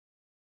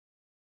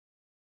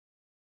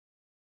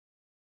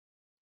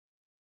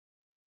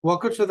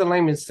Welcome to the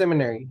Layman's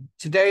Seminary.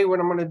 Today, what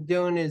I'm going to be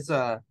doing is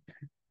I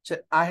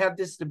have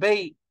this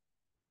debate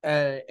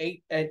at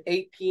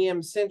 8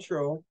 p.m.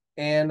 Central,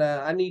 and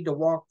I need to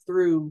walk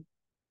through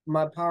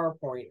my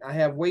PowerPoint. I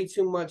have way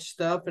too much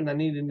stuff, and I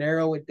need to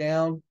narrow it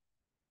down.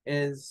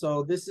 And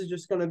so this is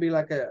just going to be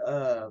like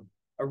a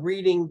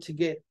reading to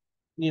get,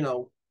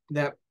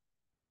 that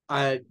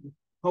I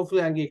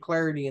hopefully I can get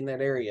clarity in that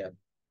area.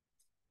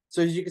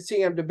 So as you can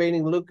see, I'm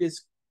debating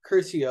Lucas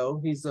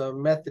Curcio. He's a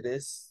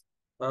Methodist.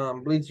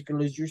 Believes you can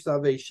lose your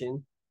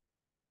salvation.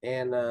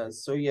 And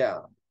so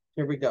yeah,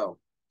 here we go.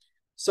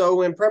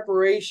 So in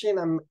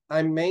preparation,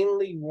 I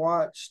mainly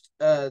watched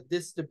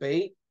this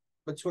debate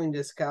between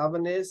this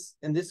Calvinist,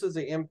 and this was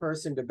an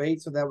in-person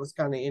debate, so that was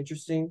kind of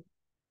interesting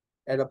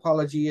at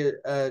Apologia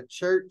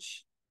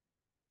Church.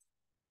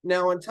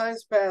 Now, in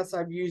times past,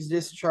 I've used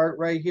this chart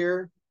right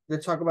here to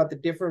talk about the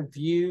different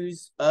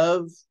views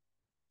of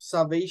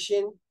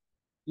salvation,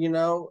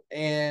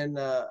 and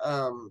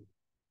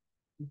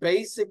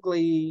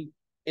basically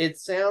it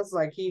sounds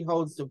like he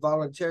holds the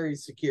voluntary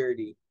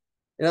security.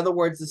 In other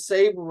words, the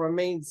saved will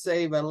remain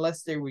saved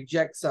unless they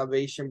reject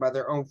salvation by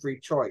their own free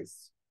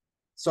choice.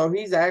 So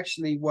he's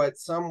actually what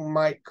some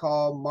might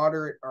call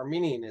moderate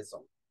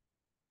Arminianism.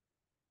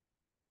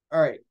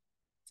 All right.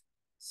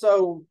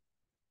 So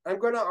I'm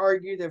going to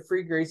argue that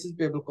free grace is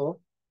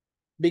biblical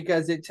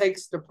because it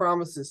takes the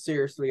promises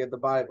seriously of the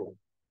Bible.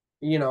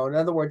 In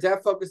other words,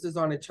 that focuses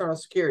on eternal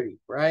security,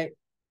 right?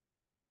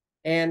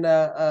 And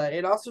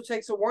it also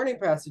takes the warning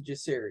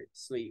passages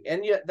seriously.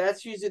 And yet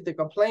that's usually the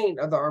complaint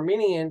of the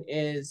Arminian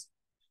is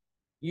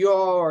you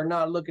all are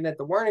not looking at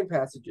the warning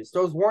passages.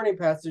 Those warning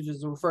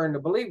passages are referring to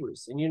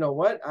believers. And you know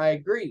what? I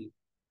agree.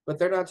 But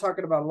they're not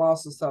talking about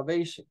loss of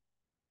salvation.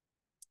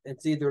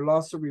 It's either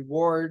loss of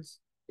rewards,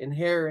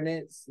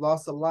 inheritance,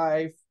 loss of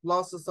life,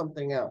 loss of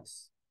something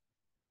else.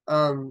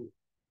 And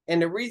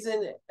the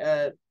reason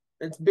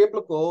it's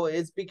biblical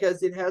is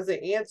because it has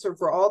an answer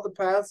for all the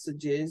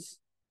passages.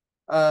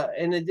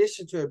 In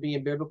addition to it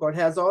being biblical, it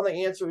has all the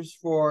answers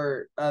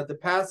for the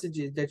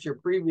passages that your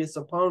previous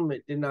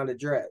opponent did not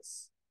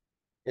address.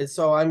 And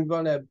so I'm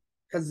going to,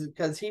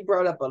 because he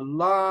brought up a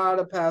lot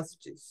of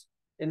passages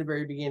in the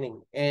very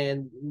beginning,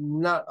 and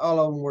not all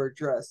of them were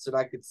addressed that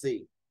I could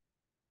see.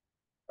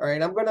 All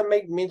right, I'm going to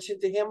make mention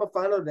to him of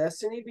Final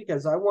Destiny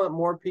because I want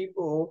more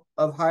people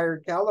of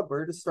higher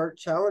caliber to start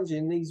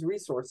challenging these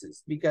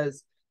resources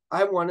because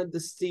I wanted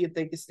to see if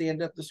they could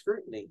stand up to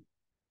scrutiny.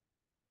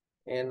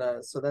 And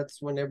so that's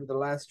whenever the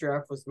last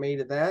draft was made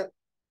of that.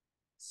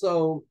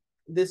 So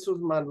this was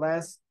my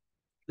last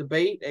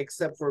debate,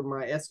 except for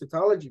my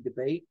eschatology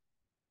debate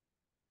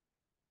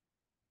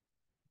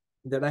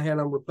that I had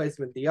on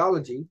replacement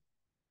theology.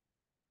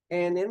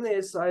 And in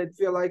this, I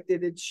feel like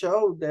that it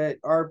showed that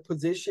our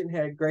position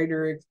had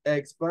greater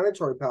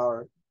explanatory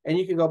power. And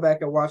you can go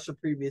back and watch the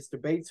previous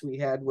debates we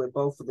had with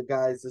both of the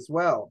guys as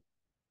well.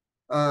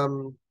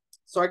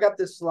 So I got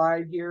this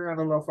slide here. I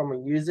don't know if I'm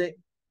gonna use it,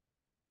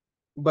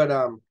 but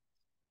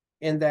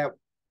in that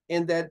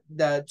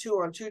the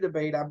 2-on-2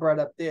 debate, I brought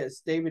up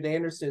this David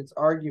Anderson's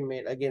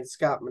argument against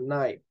Scott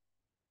McKnight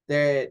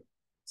that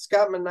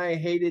Scott McKnight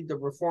hated the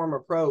reform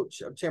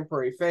approach of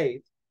temporary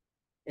faith,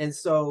 and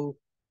so,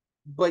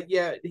 but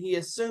yet he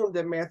assumed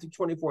that Matthew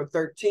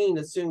 24:13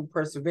 assumed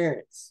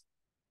perseverance.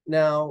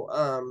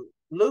 Now,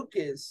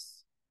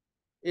 Lucas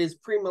is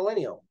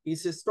premillennial;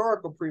 he's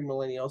historical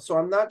premillennial, so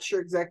I'm not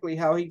sure exactly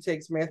how he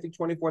takes Matthew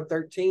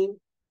 24:13.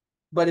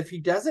 But if he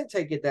doesn't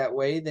take it that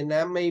way, then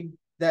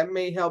that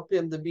may help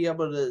him to be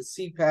able to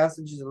see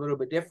passages a little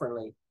bit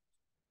differently.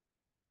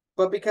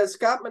 But because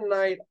Scott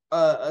McKnight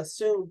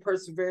assumed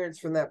perseverance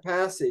from that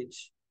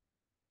passage,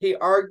 he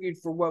argued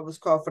for what was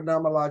called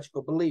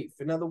phenomenological belief.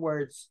 In other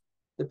words,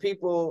 the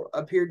people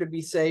appear to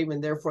be saved,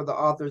 and therefore the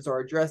authors are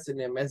addressing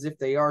them as if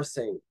they are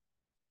saved.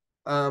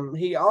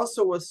 He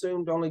also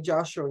assumed only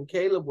Joshua and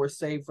Caleb were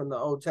saved from the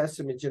Old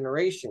Testament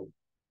generation.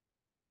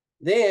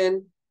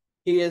 Then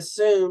he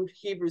assumed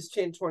Hebrews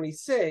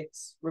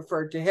 10:26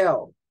 referred to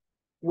hell,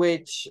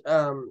 which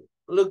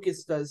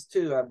Lucas does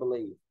too, I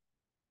believe.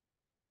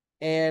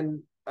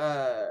 And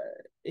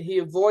he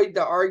avoided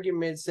the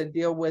arguments that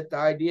deal with the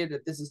idea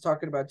that this is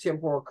talking about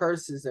temporal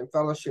curses and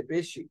fellowship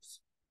issues.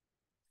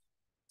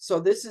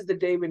 So this is the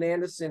David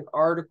Anderson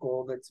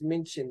article that's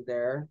mentioned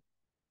there.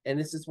 And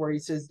this is where he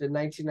says the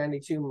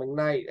 1992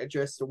 McKnight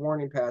addressed the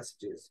warning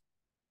passages.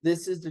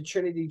 This is the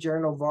Trinity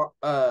Journal,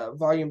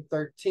 volume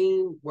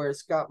 13, where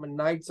Scott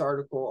McKnight's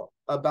article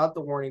about the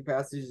warning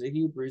passages of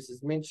Hebrews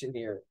is mentioned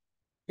here.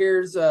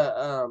 Here's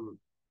I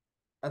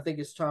think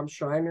it's Tom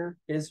Schreiner,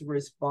 his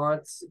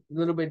response, a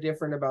little bit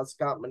different about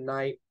Scott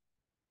McKnight.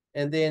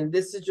 And then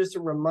this is just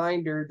a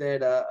reminder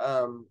that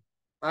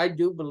I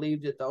do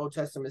believe that the Old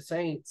Testament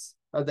saints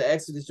of the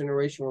Exodus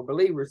generation were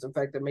believers. In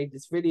fact, I made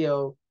this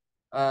video,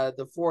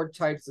 the 4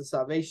 types of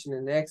salvation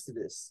in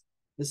Exodus.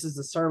 This is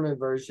the sermon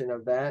version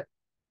of that.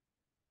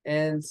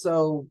 And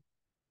so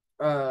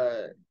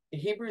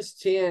Hebrews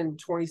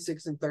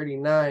 10:26 and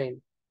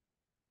 39,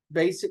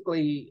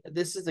 basically,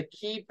 this is a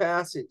key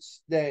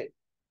passage that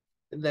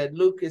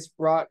Lucas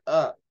brought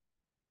up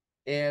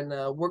And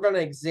we're going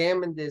to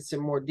examine this in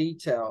more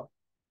detail.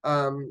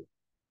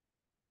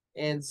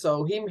 And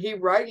so he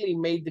rightly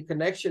made the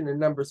connection in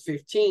Numbers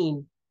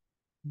 15,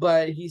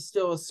 but he's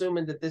still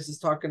assuming that this is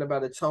talking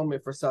about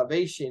atonement for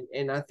salvation.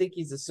 And I think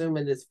he's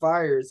assuming this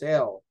fire is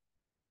hell.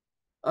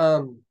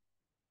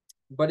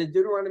 But in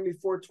Deuteronomy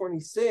 24, he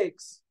said,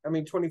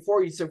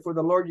 for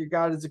the Lord your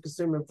God is a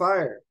consuming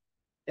fire.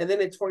 And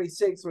then in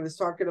 26, when it's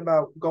talking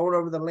about going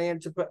over the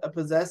land to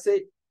possess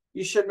it,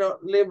 you should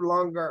not live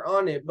longer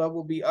on it, but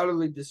will be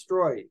utterly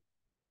destroyed.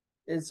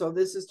 And so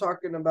this is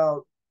talking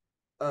about,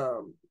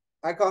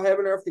 I call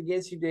heaven and earth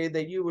against you today,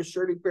 that you will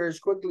surely perish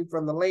quickly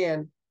from the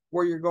land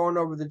where you're going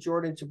over the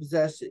Jordan to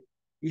possess it.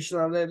 You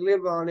shall not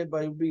live on it,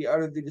 but it will be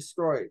utterly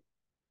destroyed.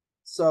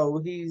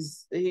 So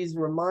he's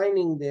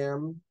reminding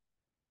them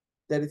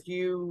that if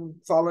you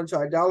fall into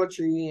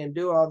idolatry and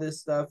do all this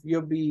stuff,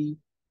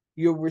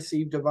 you'll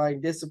receive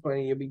divine discipline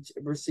and you'll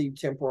receive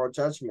temporal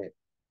judgment.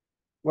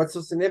 What's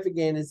so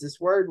significant is this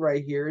word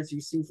right here, as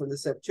you see from the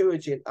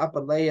Septuagint,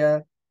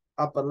 apaleia,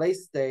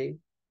 apaleste,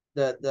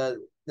 the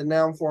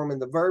noun form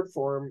and the verb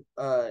form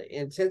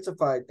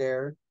intensified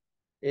there,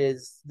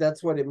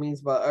 that's what it means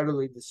by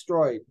utterly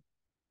destroyed.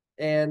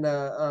 And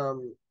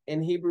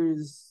in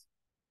Hebrews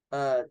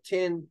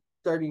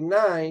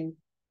 10:39,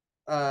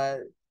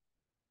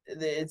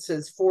 it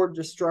says for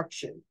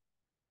destruction.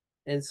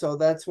 And so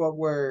that's what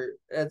we're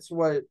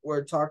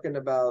talking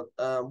about.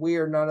 We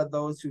are not of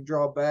those who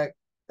draw back.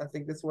 I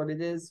think that's what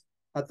it is.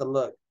 I have to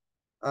look.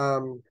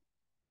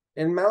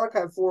 In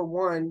Malachi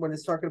 4:1, when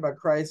it's talking about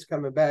Christ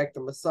coming back,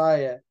 the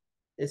Messiah,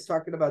 it's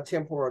talking about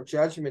temporal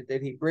judgment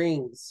that he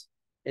brings,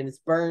 and it's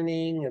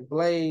burning and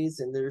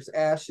blaze, and there's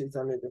ashes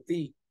under the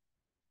feet.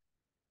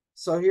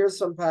 So here's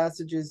some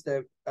passages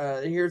that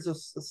here's a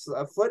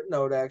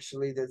footnote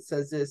actually that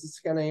says this.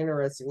 It's kind of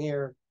interesting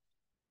here.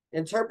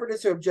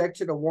 Interpreters who object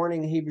to the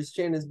warning in Hebrews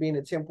 10 as being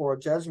a temporal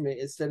judgment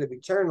instead of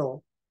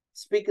eternal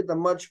speak of the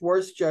much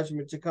worse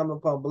judgment to come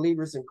upon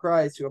believers in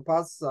Christ who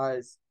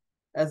apostatize,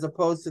 as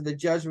opposed to the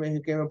judgment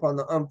who came upon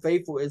the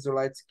unfaithful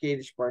Israelites of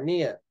Kadesh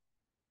Barnea.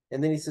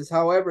 And then he says,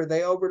 however,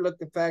 they overlook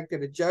the fact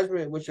that a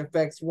judgment which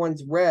affects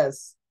one's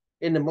rest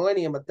in the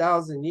millennium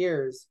 1,000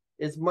 years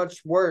is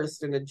much worse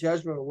than a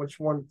judgment which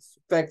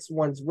affects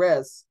one's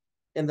rest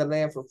in the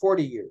land for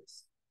 40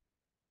 years.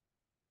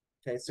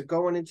 Okay, so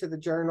going into the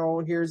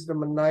journal, here's the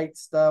Monite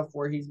stuff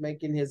where he's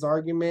making his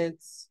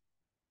arguments.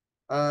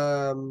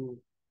 I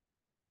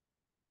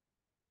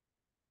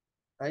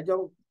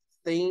don't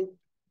think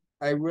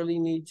I really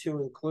need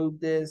to include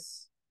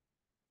this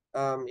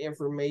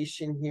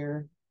information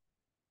here.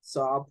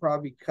 So I'll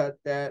probably cut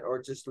that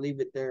or just leave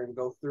it there and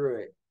go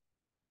through it.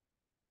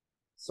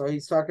 So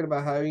he's talking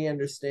about how he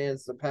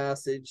understands the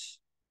passage.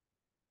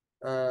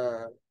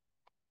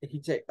 He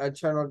take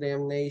eternal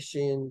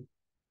damnation.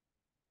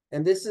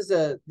 And this is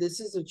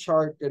a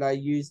chart that I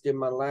used in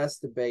my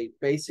last debate,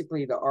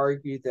 basically to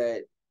argue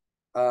that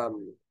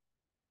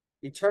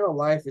eternal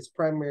life is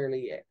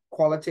primarily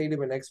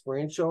qualitative and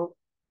experiential.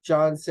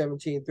 John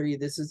 17:3,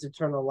 this is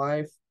eternal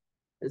life.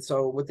 And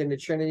so within the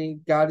Trinity,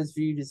 God is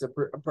viewed as a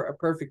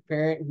perfect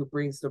parent who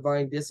brings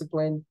divine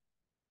discipline.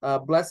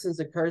 Blessings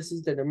and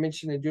curses that are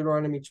mentioned in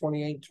Deuteronomy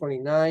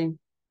 28:29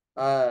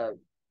 are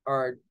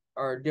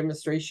a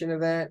demonstration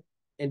of that.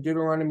 In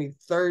Deuteronomy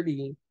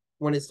 30,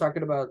 when it's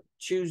talking about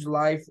choose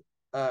life,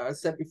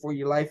 set before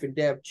you life and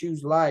death,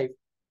 choose life.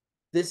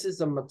 This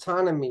is a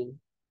metonymy,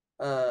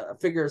 a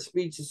figure of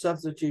speech, a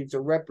substitute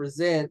that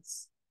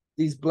represents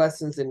these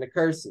blessings and the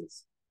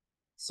curses.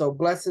 So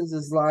blessings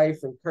is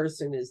life and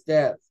cursing is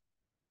death.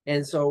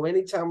 And so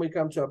anytime we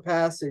come to a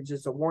passage,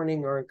 it's a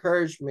warning or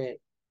encouragement.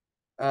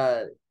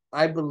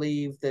 I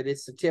believe that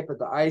it's the tip of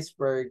the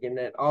iceberg and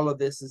that all of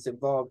this is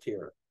involved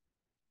here.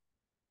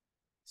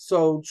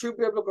 So true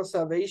biblical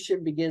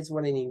salvation begins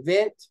with an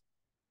event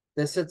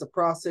that sets a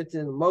process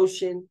in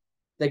motion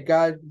that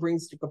God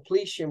brings to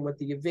completion with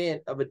the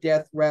event of a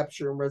death,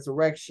 rapture, and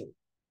resurrection.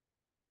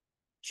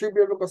 True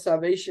biblical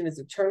salvation is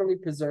eternally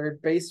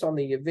preserved based on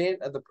the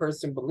event of the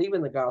person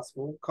believing the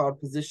gospel,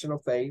 called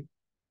positional faith.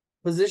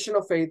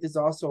 Positional faith is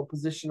also a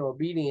positional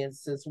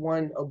obedience, since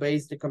one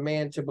obeys the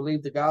command to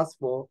believe the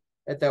gospel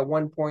at that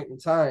one point in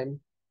time.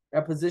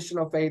 And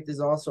positional faith is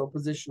also a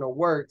positional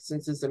work,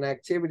 since it's an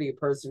activity a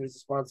person is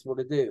responsible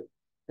to do.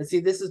 And see,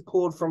 this is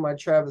pulled from my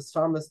Travis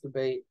Thomas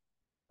debate,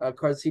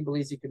 because he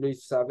believes he could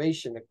lose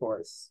salvation, of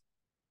course.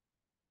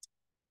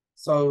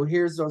 So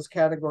here's those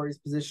categories: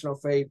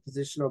 positional faith,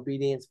 positional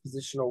obedience,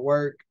 positional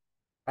work.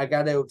 I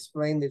got to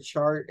explain the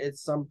chart at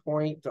some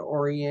point to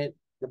orient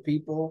the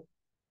people.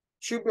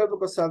 True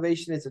biblical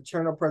salvation is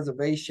eternal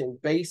preservation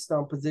based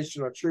on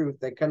positional truth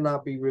that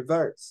cannot be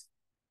reversed.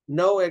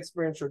 No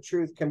experiential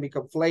truth can be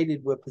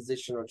conflated with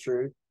positional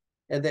truth,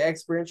 and the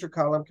experiential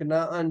column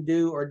cannot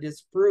undo or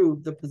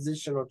disprove the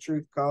positional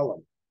truth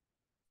column.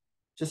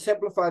 To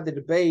simplify the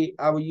debate,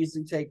 I will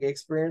usually take the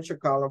experiential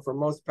column for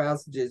most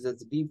passages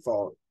as a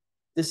default.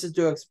 This is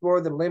to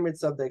explore the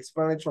limits of the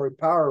explanatory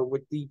power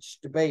with each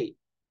debate.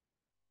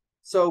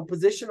 So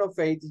positional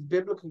faith is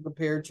biblically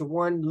compared to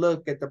one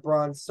look at the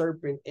bronze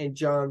serpent in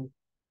John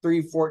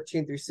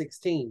 3:14 through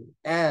 16,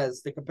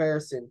 as the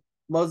comparison.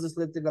 Moses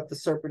lifted up the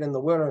serpent in the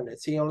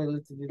wilderness. He only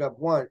lifted it up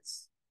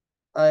once.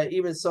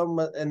 Even so,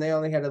 and they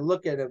only had to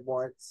look at it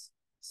once.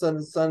 So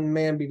the Son of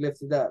Man be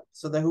lifted up,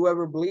 so that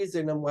whoever believes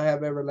in him will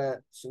have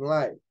everlasting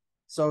life.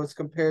 So it's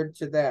compared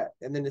to that.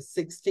 And then the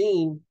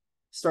 16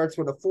 starts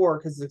with a 4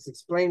 because it's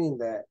explaining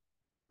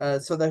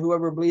that. So that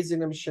whoever believes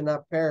in him should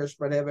not perish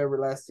but have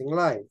everlasting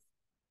life.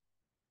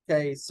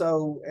 Okay,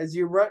 so as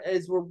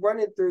we're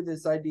running through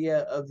this idea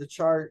of the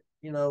chart,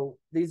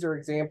 these are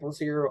examples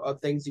here of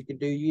things you can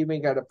do. You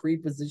even got a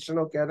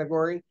prepositional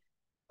category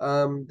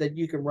that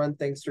you can run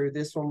things through.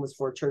 This one was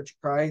for Church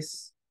of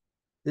Christ.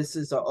 This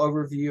is an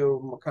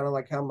overview of kind of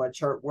like how my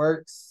chart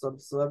works, some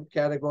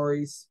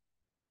subcategories.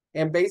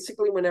 And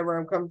basically, whenever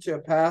I'm coming to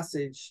a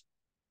passage,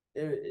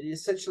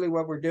 essentially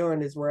what we're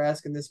doing is we're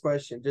asking this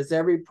question: does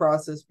every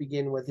process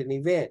begin with an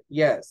event?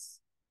 Yes.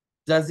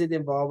 Does it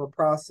involve a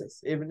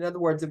process? In other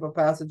words, if a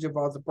passage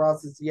involves a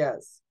process,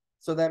 yes.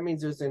 So that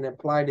means there's an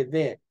implied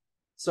event.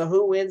 So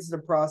who ends the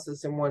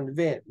process in one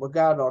event? Well,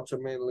 God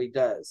ultimately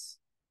does.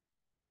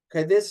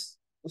 Okay, this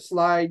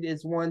slide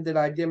is one that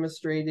I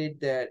demonstrated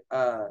that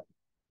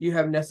you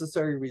have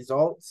necessary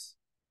results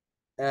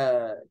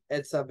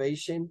at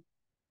salvation,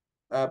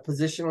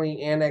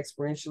 positionally and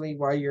experientially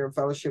while you're in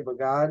fellowship with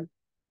God.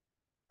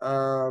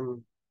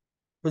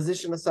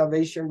 Position of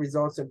salvation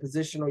results in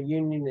positional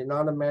union and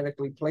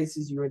automatically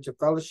places you into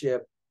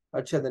fellowship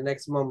until the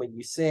next moment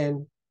you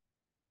sin.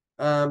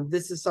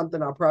 This is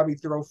something I'll probably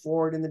throw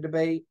forward in the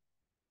debate.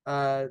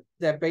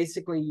 That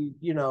basically,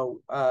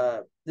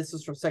 this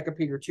is from 2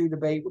 Peter 2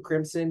 debate with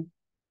Crimson,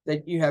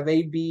 that you have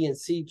A, B, and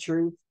C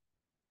truth.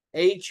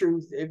 A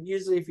truth,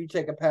 usually if you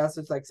take a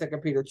passage like 2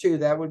 Peter 2,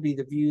 that would be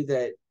the view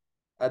that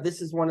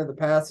this is one of the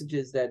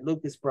passages that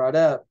Lucas brought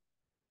up.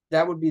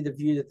 That would be the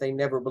view that they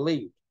never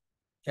believed.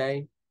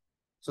 Okay,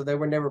 so they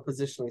were never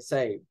positionally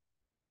saved.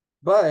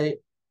 But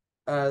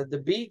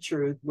the B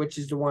truth, which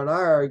is the one I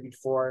argued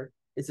for,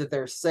 is that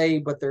they're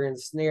saved, but they're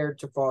ensnared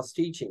to false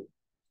teaching.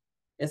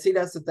 And see,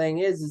 that's the thing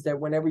is that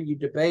whenever you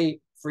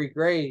debate free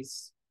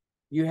grace,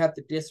 you have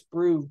to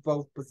disprove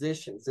both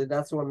positions, and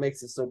that's what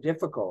makes it so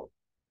difficult.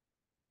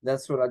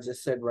 That's what I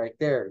just said right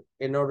there.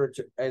 And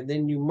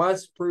then you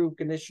must prove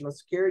conditional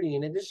security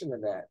in addition to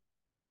that.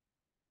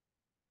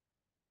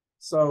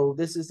 So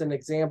this is an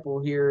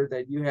example here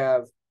that you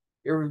have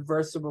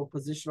irreversible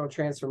positional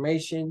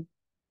transformation,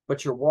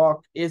 but your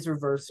walk is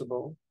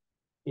reversible,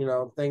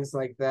 things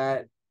like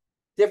that.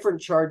 Different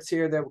charts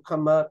here that will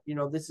come up.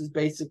 This is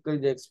basically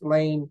to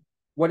explain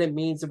what it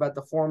means about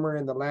the former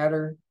and the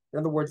latter. In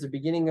other words, the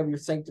beginning of your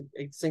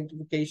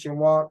sanctification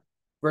walk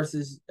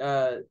versus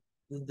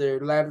the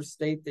latter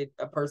state that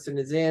a person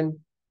is in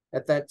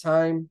at that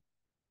time.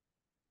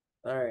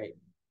 All right.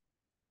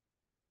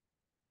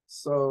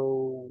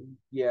 So,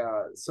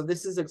 yeah. So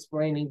this is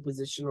explaining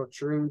positional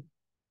truth.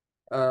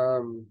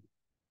 I'm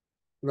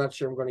not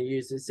sure I'm going to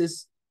use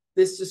this.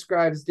 This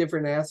describes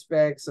different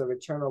aspects of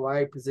eternal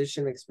life,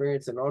 position,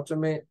 experience, and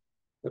ultimate,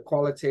 the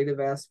qualitative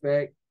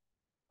aspect.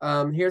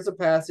 Here's a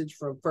passage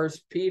from 1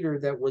 Peter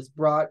that was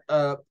brought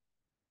up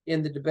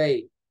in the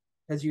debate,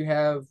 because you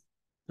have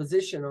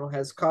positional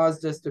has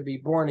caused us to be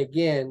born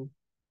again,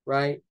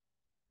 right?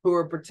 Who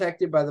are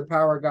protected by the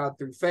power of God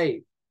through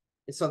faith.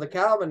 And so the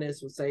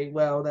Calvinists would say,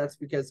 well, that's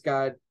because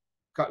God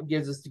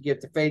gives us the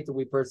gift of faith and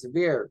we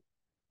persevere.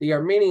 The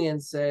Arminian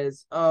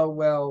says, oh,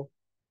 well,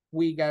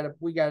 we gotta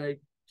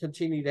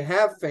continue to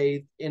have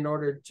faith in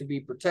order to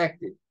be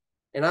protected.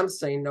 And I'm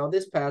saying, no,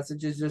 this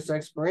passage is just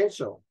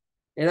experiential.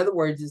 In other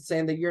words, it's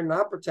saying that you're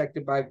not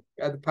protected by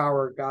the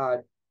power of God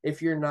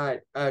if you're not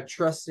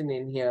trusting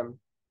in him.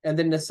 And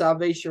then the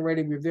salvation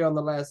already revealed in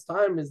the last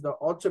time is the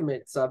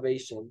ultimate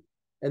salvation.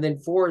 And then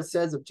 4, it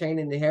says, obtain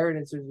an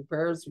inheritance which is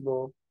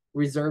imperishable,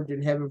 reserved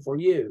in heaven for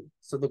you.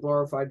 So the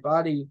glorified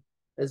body,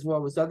 as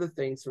well as other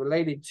things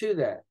related to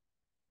that.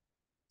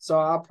 So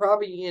I'll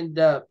probably end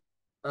up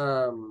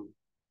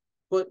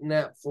putting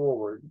that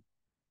forward.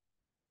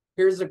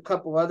 Here's a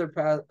couple other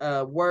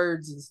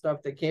words and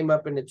stuff that came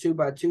up in the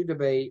 2x2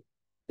 debate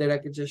that I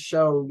could just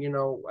show,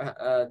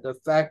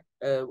 the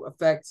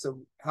effects of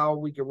how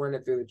we can run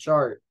it through the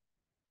chart.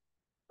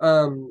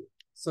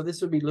 So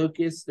this would be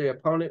Lucas, the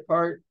opponent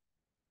part.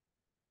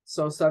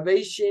 So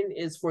salvation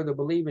is for the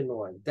believing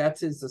one.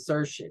 That's his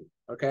assertion.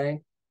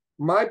 Okay.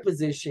 My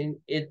position,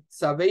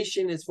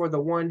 salvation is for the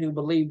one who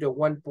believed at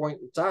one point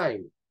in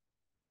time,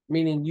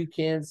 meaning you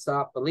can't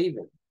stop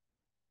believing.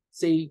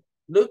 See,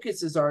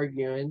 Lucas is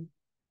arguing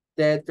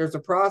that there's a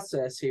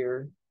process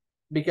here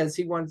because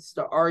he wants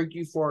to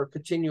argue for a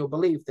continual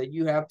belief, that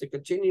you have to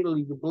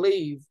continually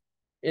believe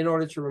in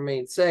order to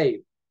remain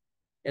saved.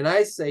 And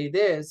I say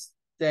this,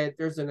 that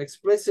there's an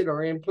explicit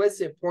or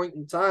implicit point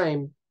in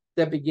time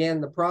that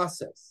began the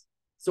process.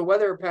 So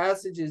whether a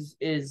passage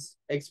is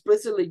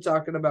explicitly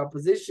talking about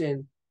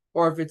position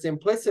or if it's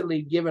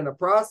implicitly given a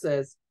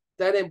process,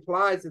 that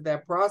implies that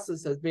that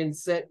process has been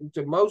set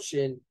into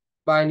motion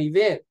by an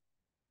event.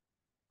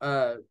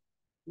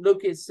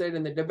 Lucas said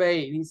in the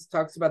debate, he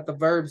talks about the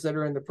verbs that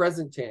are in the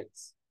present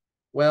tense.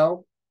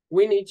 Well,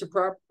 we need to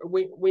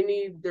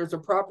there's a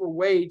proper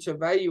way to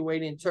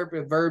evaluate and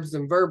interpret verbs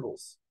and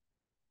verbals.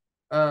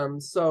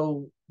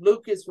 So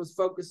Lucas was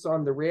focused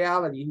on the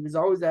reality. He was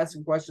always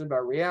asking questions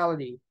about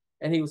reality,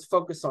 and he was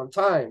focused on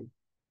time.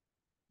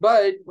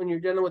 But when you're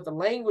dealing with the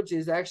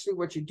languages, actually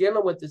what you're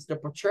dealing with is the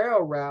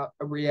portrayal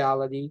of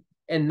reality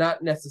and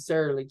not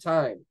necessarily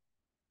time.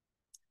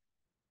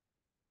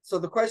 So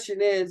the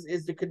question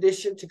is the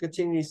condition to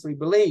continuously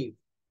believe?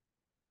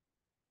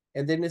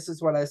 And then this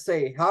is what I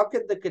say. How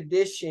could the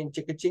condition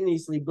to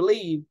continuously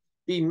believe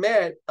be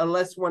met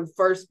unless one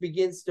first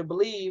begins to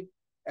believe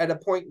at a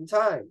point in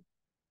time?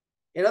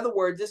 In other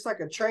words, it's like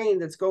a train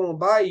that's going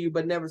by you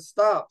but never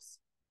stops.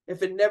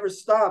 If it never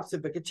stops,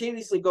 if it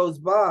continuously goes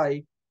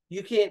by,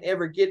 you can't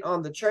ever get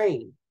on the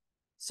train.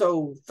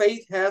 So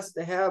faith has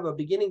to have a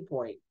beginning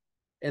point,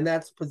 and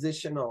that's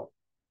positional.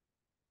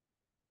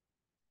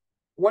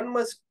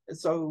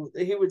 So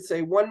he would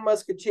say, one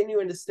must continue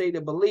in the state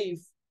of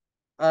belief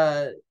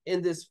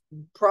in this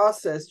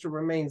process to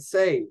remain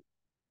saved.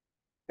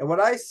 And what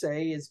I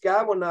say is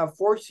God will not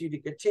force you to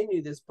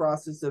continue this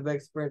process of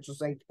experiential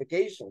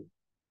sanctification.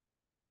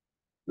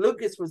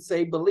 Lucas would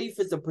say belief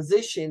is a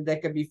position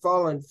that can be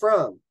fallen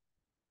from.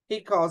 He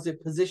calls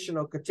it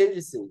positional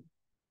contingency.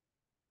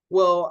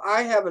 Well,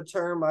 I have a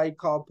term I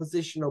call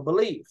positional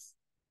belief.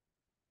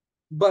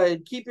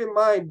 But keep in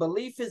mind,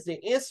 belief is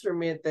the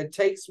instrument that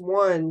takes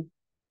one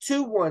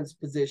to one's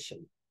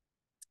position.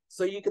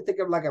 So you can think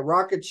of like a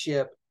rocket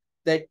ship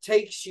that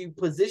takes you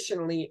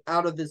positionally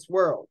out of this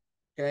world,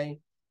 okay?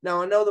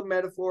 Now, I know the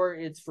metaphor,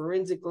 it's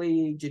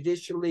forensically,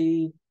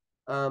 judicially,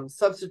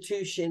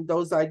 substitution,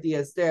 those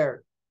ideas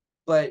there.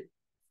 But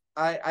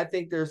I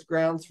think there's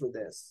grounds for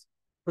this.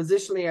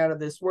 Positionally out of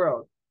this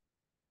world.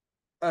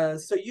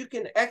 So you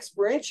can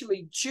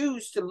experientially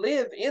choose to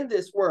live in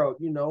this world,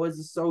 you know, as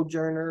a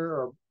sojourner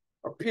or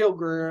a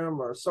pilgrim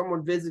or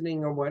someone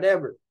visiting or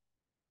whatever.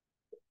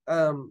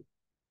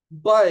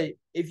 But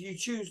if you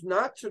choose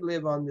not to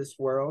live on this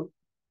world,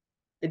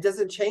 it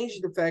doesn't change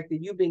the fact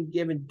that you've been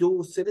given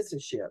dual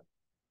citizenship.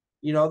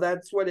 You know,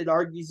 that's what it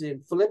argues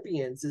in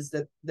Philippians, is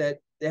that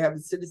they have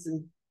the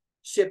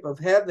citizenship of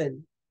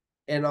heaven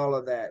and all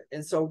of that.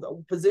 And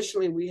so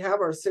positionally, we have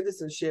our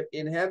citizenship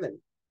in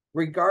heaven,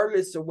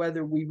 regardless of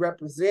whether we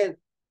represent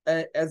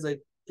as a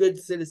good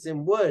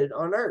citizen would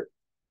on earth.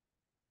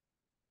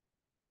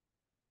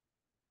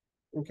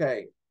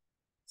 Okay.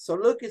 So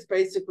Lucas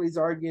basically is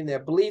arguing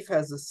that belief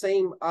has the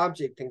same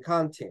object and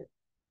content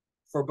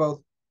for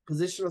both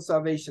positional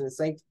salvation and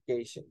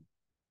sanctification.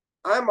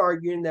 I'm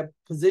arguing that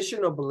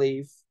positional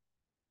belief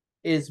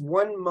is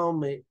one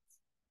moment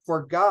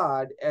for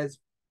God, as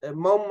a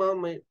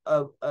moment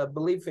of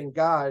belief in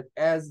God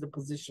as the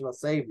positional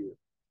savior.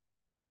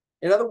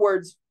 In other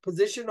words,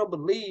 positional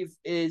belief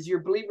is you're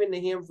believing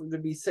in him to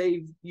be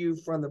saved you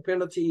from the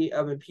penalty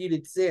of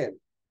imputed sin.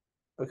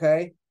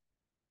 Okay?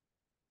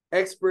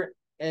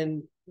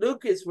 And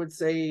Lucas would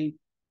say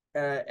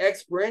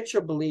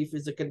experiential belief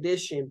is a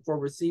condition for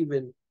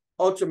receiving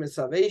ultimate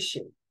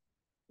salvation.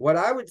 What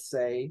I would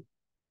say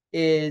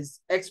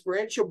is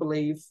experiential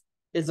belief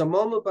is a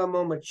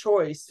moment-by-moment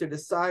choice to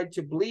decide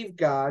to believe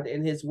God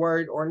and his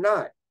word or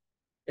not.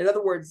 In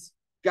other words,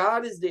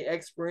 God is the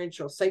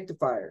experiential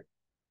sanctifier.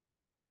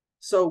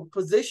 So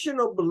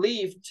positional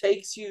belief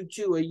takes you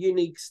to a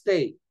unique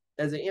state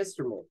as an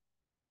instrument.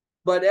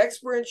 But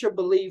experiential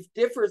belief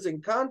differs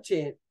in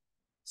content,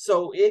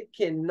 so it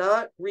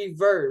cannot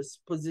reverse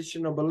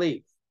positional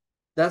belief.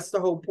 That's the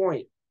whole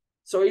point.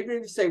 So even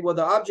if you say, well,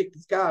 the object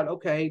is God,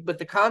 okay, but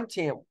the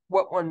content,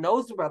 what one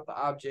knows about the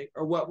object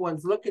or what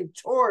one's looking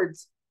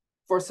towards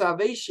for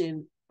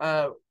salvation,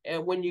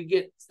 and when you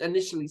get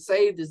initially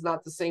saved, is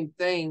not the same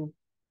thing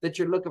that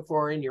you're looking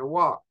for in your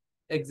walk.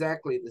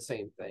 Exactly the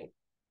same thing.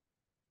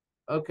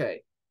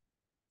 Okay.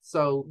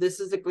 So this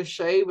is a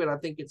cliche, but I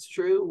think it's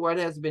true. What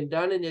has been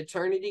done in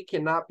eternity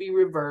cannot be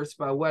reversed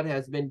by what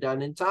has been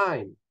done in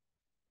time.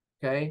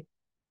 Okay.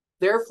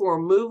 Therefore,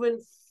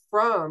 moving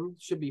from,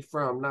 should be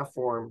from, not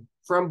from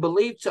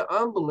belief to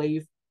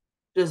unbelief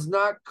does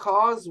not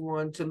cause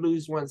one to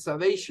lose one's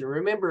salvation.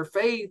 Remember,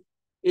 faith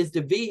is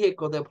the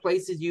vehicle that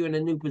places you in a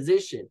new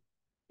position.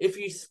 If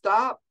you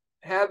stop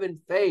having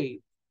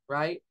faith,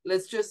 right?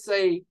 Let's just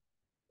say,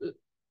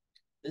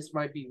 this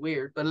might be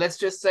weird, but let's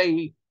just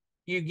say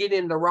you get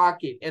in the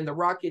rocket and the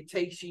rocket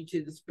takes you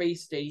to the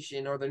space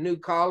station or the new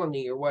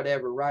colony or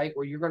whatever, right?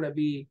 Where you're going to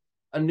be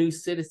a new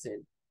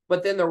citizen.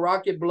 But then the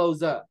rocket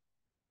blows up,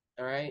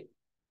 all right?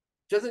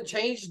 Doesn't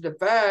change the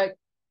fact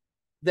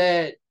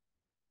that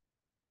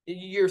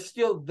you're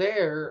still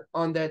there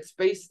on that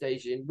space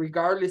station,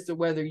 regardless of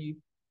whether you,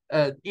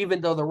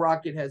 even though the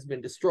rocket has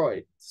been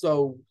destroyed.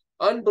 So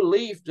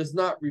unbelief does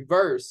not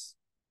reverse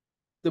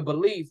the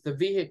belief, the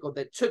vehicle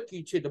that took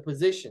you to the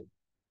position.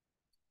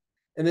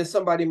 And then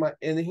somebody might,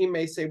 and he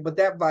may say, but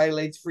that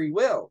violates free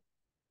will.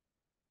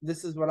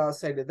 This is what I'll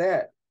say to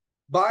that.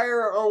 By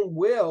our own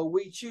will,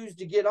 we choose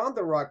to get on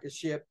the rocket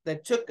ship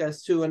that took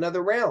us to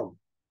another realm.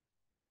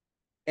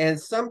 And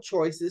some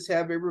choices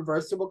have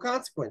irreversible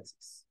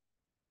consequences.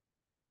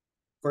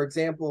 For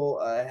example,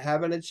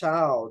 having a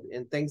child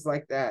and things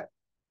like that.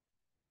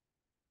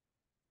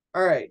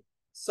 All right.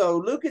 So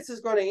Lucas is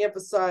going to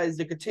emphasize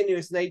the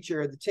continuous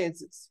nature of the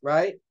tenses,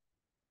 right?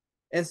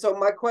 And so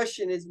my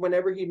question is,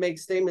 whenever he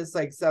makes statements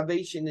like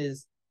salvation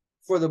is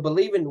for the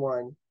believing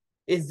one,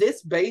 is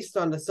this based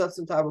on the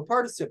substantive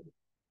participle?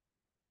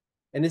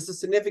 And this is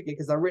significant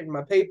because I've written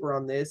my paper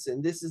on this,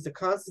 and this is the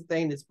constant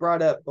thing that's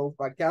brought up both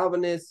by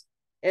Calvinists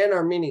and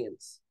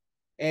Arminians.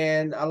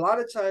 And a lot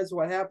of times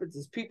what happens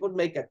is people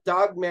make a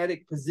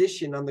dogmatic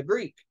position on the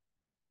Greek.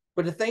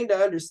 But the thing to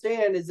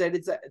understand is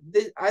that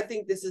I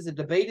think this is a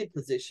debated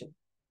position,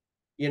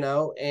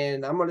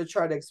 and I'm going to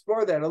try to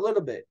explore that a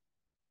little bit.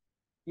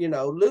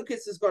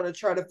 Lucas is going to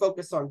try to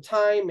focus on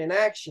time and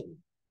action,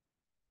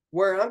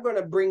 where I'm going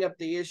to bring up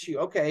the issue.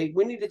 Okay,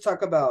 we need to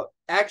talk about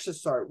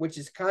accessart, which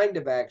is kind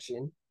of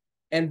action,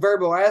 and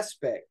verbal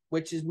aspect,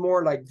 which is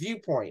more like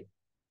viewpoint.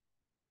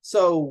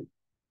 So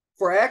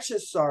for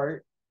accessart,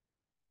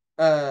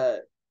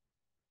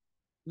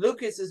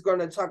 Lucas is going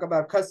to talk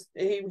about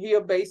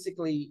he'll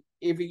basically,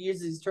 if he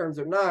uses these terms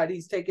or not,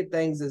 he's taking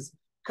things as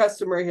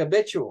customary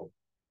habitual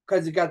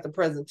because he got the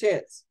present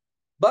tense.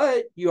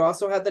 But you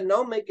also have the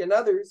gnomic and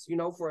others,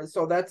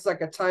 so that's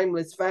like a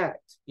timeless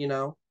fact,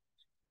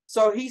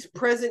 So he's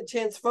present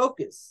tense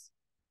focused.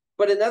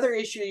 But another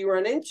issue you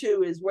run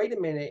into is, wait a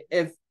minute,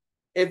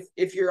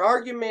 if your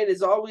argument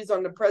is always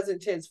on the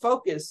present tense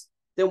focus,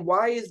 then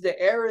why is the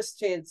aorist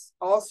tense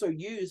also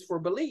used for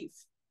belief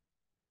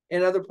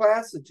in other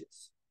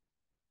passages?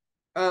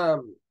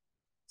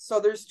 So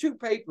there's two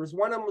papers.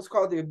 One of them was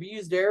called The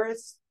Abused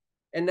Aorist,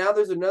 and now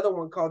there's another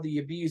one called The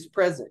Abused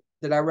Present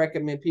that I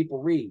recommend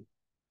people read.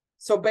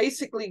 So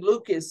basically,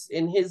 Lucas,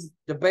 in his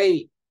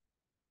debate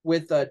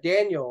with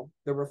Daniel,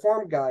 the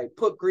Reform guy,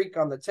 put Greek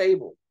on the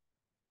table.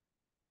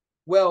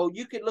 Well,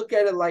 you could look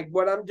at it like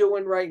what I'm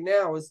doing right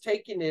now is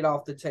taking it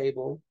off the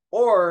table,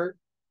 or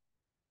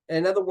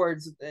in other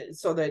words,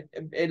 so that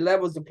it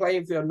levels the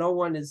playing field. No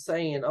one is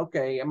saying,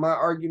 okay, my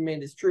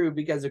argument is true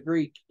because of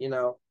Greek,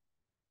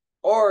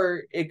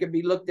 or it could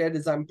be looked at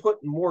as I'm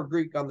putting more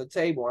Greek on the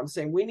table. I'm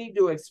saying we need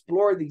to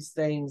explore these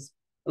things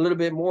a little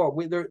bit more.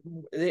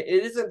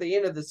 It isn't the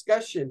end of the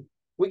discussion.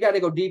 We got to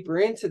go deeper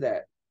into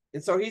that.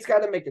 And so he's got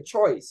to make a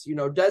choice.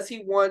 Does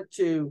he want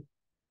to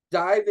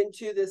dive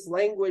into this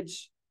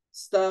language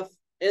stuff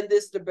in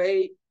this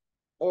debate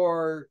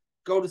or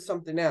go to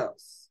something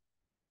else?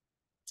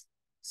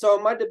 So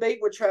in my debate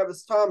with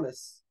Travis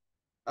Thomas,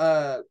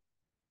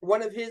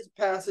 one of his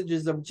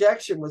passages of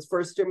objection was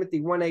 1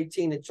 Timothy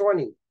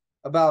 1:18-20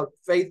 about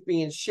faith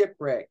being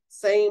shipwrecked.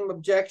 Same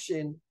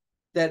objection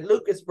that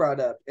Lucas brought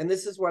up. And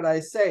this is what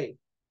I say.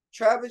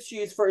 Travis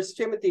used 1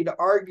 Timothy to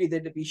argue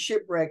that to be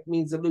shipwrecked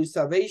means to lose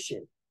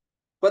salvation.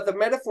 But the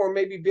metaphor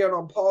may be built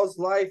on Paul's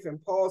life,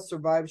 and Paul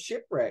survived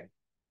shipwreck.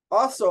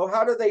 Also,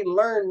 how do they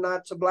learn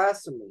not to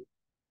blaspheme?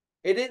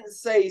 It didn't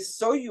say,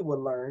 so you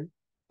will learn.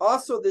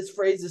 Also, this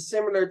phrase is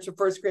similar to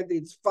 1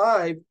 Corinthians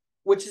 5,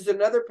 which is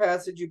another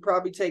passage you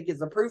probably take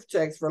as a proof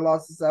text for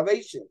loss of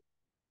salvation.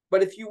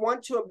 But if you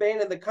want to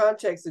abandon the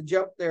context and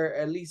jump there,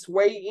 at least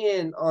weigh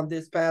in on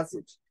this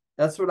passage.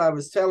 That's what I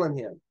was telling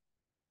him.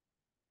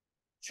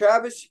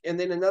 Travis, and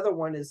then another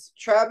one is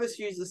Travis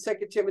uses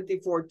 2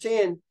 Timothy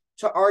 4:10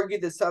 to argue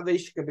that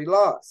salvation could be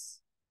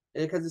lost,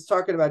 because it's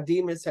talking about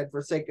Demas had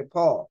forsaken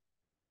Paul.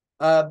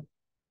 But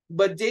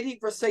did he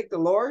forsake the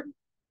Lord?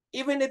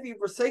 Even if he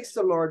forsakes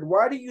the Lord,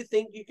 why do you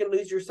think you can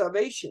lose your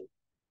salvation?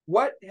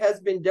 What has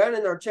been done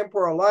in our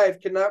temporal life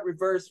cannot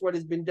reverse what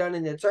has been done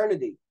in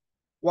eternity.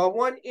 While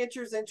one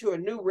enters into a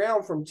new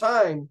realm from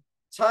time,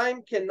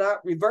 time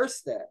cannot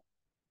reverse that.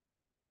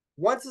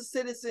 Once a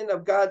citizen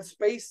of God's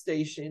space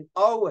station,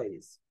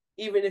 always,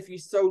 even if you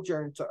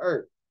sojourn to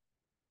earth.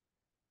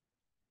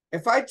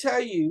 If I tell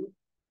you,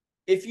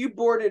 if you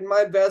boarded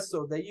my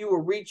vessel, that you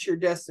will reach your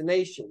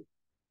destination,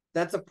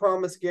 that's a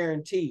promise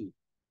guaranteed.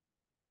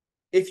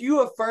 If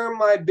you affirm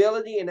my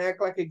ability and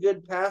act like a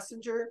good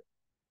passenger,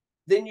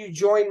 then you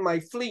join my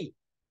fleet.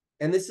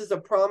 And this is a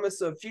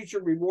promise of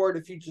future reward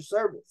of future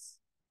service.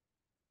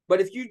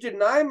 But if you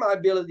deny my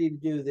ability to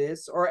do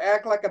this or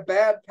act like a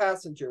bad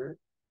passenger,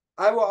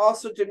 I will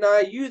also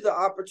deny you the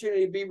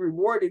opportunity to be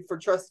rewarded for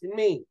trusting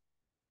me.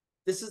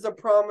 This is a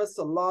promise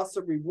of loss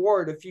of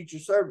reward of future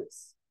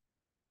service.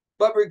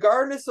 But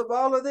regardless of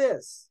all of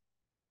this,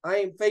 I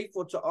am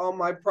faithful to all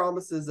my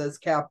promises as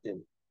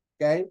captain.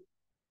 Okay?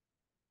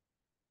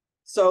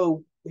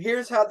 So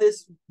here's how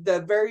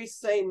the very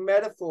same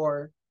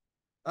metaphor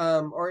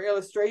or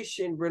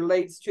illustration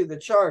relates to the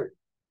chart.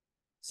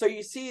 So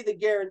you see the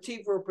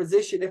guarantee for a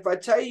position. If I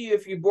tell you,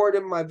 if you board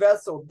in my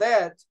vessel,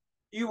 that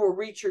you will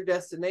reach your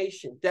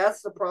destination.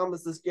 That's the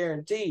promise that's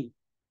guaranteed.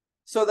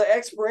 So the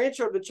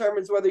experiential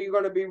determines whether you're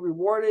going to be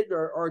rewarded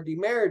or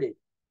demerited.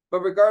 But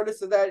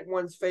regardless of that,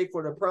 one's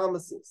faithful to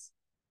promises.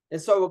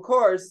 And so, of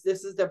course,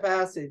 this is the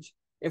passage.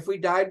 If we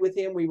died with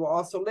him, we will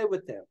also live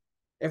with him.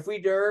 If we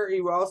dare,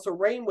 he will also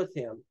reign with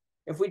him.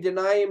 If we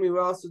deny him, he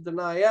will also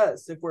deny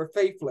us. If we're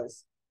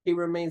faithless, he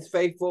remains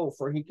faithful,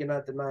 for he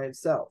cannot deny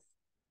himself.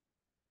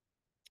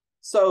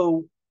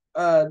 So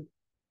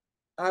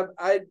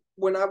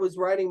when I was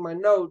writing my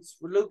notes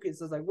for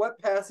Lucas, I was like, what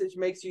passage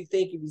makes you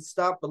think if you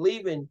stop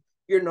believing,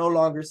 you're no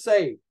longer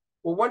saved?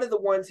 Well, one of the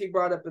ones he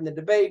brought up in the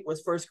debate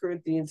was 1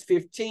 Corinthians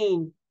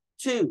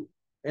 15:2.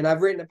 And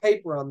I've written a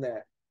paper on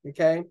that.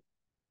 Okay.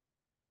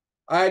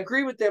 I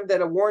agree with them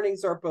that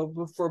warnings are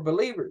for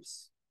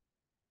believers.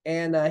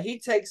 And he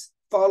takes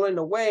falling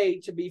away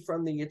to be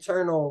from the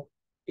eternal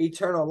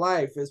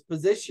life as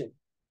position.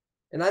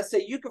 And I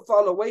say you can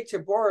fall away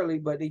temporally,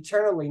 but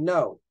eternally,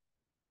 no.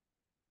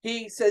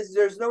 He says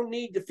there's no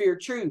need to fear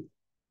truth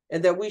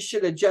and that we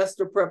should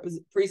adjust our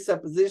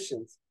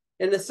presuppositions.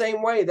 In the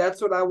same way,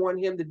 that's what I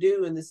want him to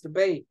do in this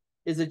debate,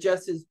 is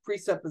adjust his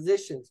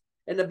presuppositions.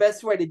 And the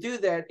best way to do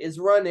that is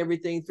run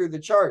everything through the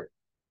chart.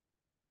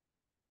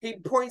 He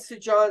points to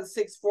John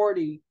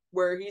 6:40,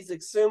 where he's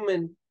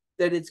assuming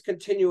that it's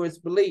continuous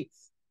belief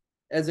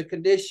as a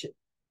condition.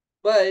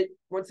 But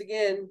once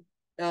again,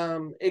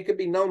 it could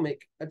be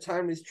gnomic, a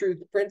timeless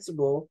truth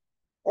principle,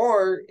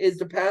 or is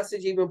the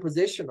passage even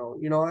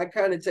positional? You know, I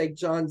kind of take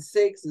John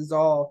 6 as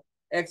all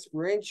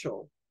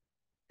experiential.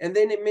 And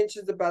then it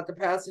mentions about the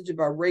passage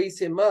about raise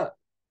him up.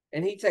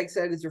 And he takes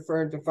that as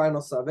referring to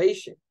final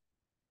salvation.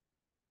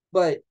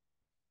 But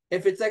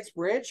if it's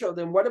experiential,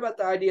 then what about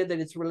the idea that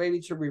it's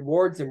related to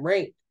rewards and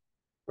rank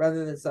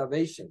rather than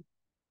salvation?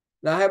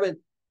 Now, I haven't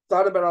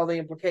thought about all the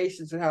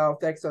implications and how it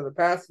affects other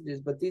passages,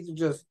 but these are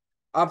just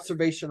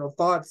observational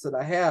thoughts that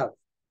I have.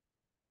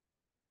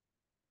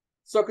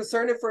 So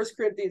concerning 1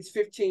 Corinthians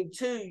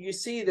 15:2, you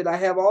see that I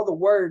have all the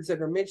words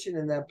that are mentioned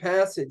in that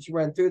passage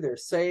run through there: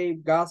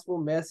 save, gospel,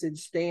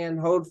 message, stand,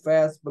 hold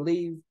fast,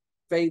 believe,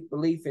 faith,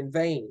 belief, in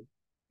vain.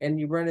 And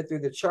you run it through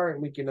the chart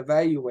and we can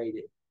evaluate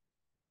it.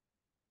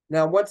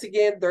 Now, once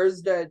again,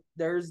 there's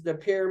the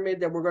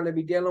pyramid that we're going to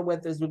be dealing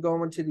with as we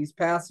go into these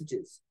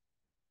passages.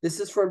 This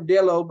is from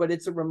Dillo, but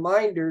it's a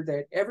reminder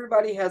that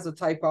everybody has a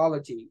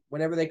typology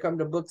whenever they come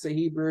to books of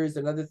Hebrews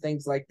and other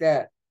things like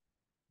that.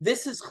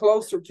 This is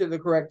closer to the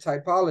correct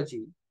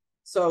typology.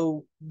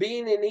 So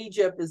being in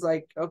Egypt is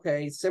like,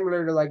 okay,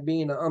 similar to like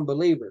being an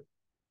unbeliever.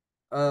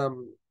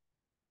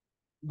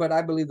 But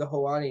I believe the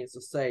whole audience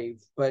is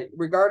saved. But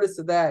regardless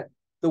of that,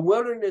 the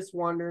wilderness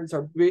wanderers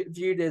are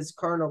viewed as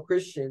carnal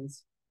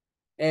Christians,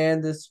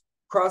 and this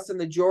crossing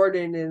the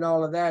Jordan and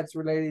all of that's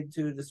related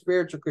to the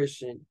spiritual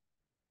Christian.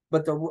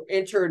 But the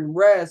enter and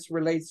rest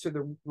relates to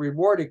the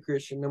rewarded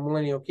Christian, the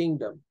millennial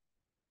kingdom.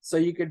 So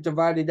you could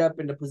divide it up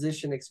into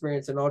position,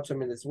 experience, and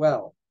ultimate as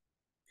well.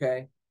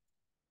 Okay.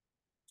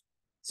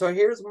 So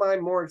here's my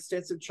more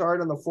extensive chart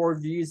on the 4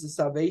 views of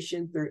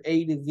salvation through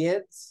 8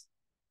 events.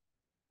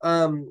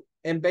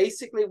 And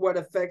basically what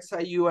affects how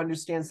you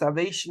understand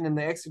salvation in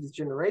the Exodus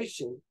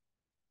generation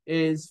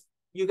is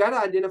you got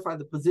to identify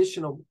the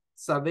positional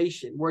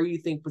salvation, where you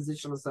think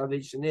positional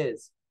salvation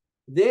is.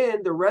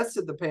 Then the rest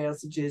of the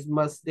passages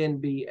must then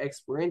be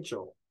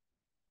experiential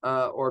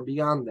or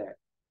beyond that.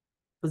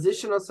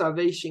 Positional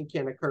salvation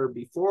can occur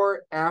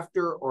before,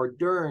 after, or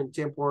during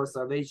temporal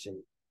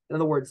salvation. In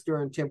other words,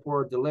 during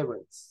temporal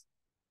deliverance.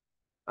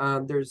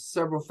 There's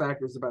several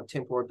factors about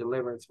temporal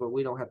deliverance, but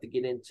we don't have to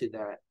get into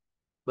that.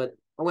 But,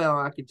 well,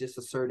 I could just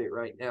assert it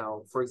right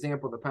now. For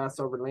example, the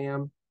Passover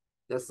lamb,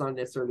 that's not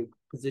necessarily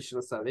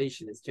positional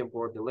salvation, it's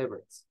temporal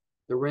deliverance.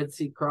 The Red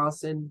Sea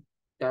crossing,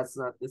 that's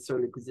not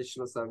necessarily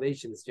positional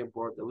salvation, it's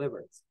temporal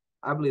deliverance.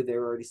 I believe they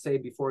were already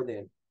saved before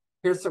then.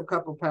 Here's some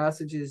couple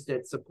passages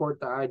that support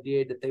the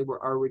idea that they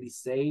were already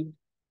saved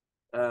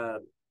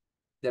that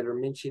are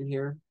mentioned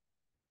here.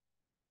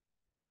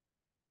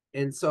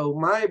 And so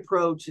my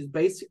approach is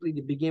basically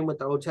to begin with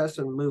the Old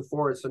Testament and move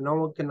forward, so no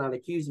one cannot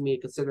accuse me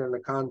of considering the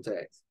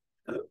context.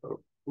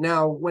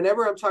 Now,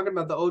 whenever I'm talking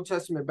about the Old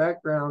Testament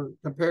background,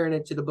 comparing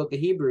it to the book of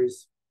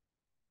Hebrews,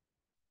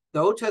 the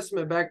Old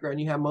Testament background,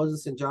 you have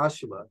Moses and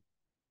Joshua.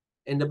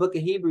 In the book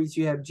of Hebrews,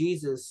 you have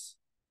Jesus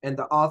and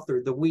the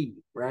author, the we,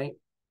 right?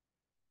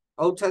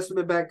 Old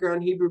Testament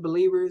background, Hebrew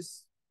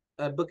believers,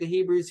 book of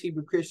Hebrews,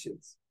 Hebrew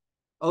Christians.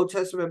 Old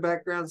Testament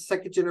background,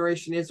 second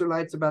generation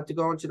Israelites about to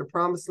go into the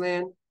promised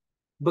land.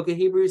 Book of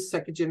Hebrews,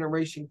 second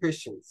generation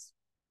Christians.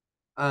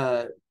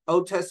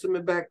 Old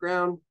Testament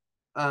background,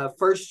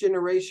 first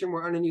generation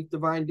were underneath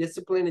divine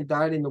discipline and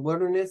died in the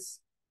wilderness.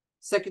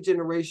 Second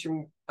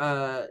generation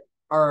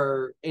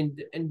are in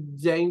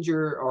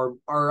danger or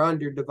are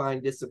under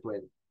divine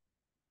discipline.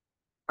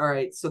 All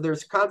right, so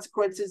there's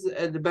consequences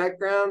in the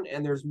background,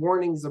 and there's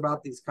warnings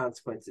about these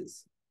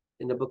consequences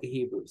in the book of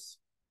Hebrews.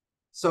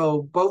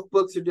 So both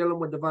books are dealing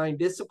with divine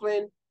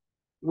discipline,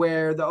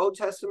 where the Old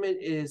Testament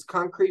is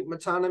concrete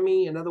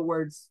metonymy. In other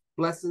words,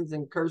 blessings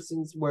and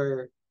cursings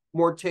were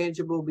more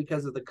tangible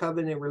because of the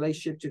covenant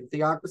relationship to the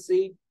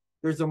theocracy.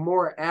 There's a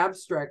more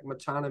abstract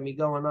metonymy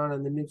going on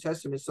in the New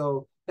Testament.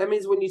 So that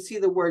means when you see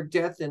the word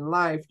death and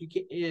life, you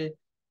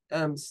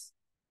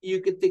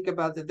could think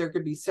about that there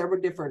could be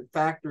several different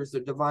factors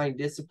of divine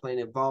discipline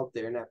involved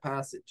there in that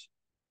passage.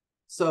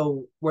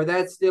 So where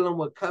that's dealing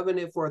with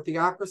covenant for a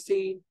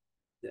theocracy,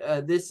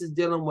 this is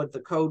dealing with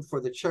the code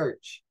for the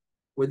church.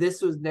 Where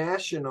this was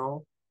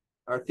national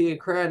or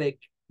theocratic,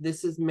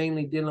 this is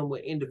mainly dealing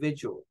with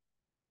individual.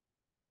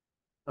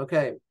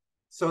 Okay,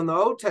 so in the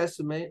Old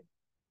Testament,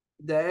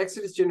 the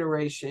Exodus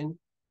generation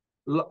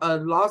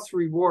lost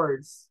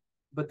rewards,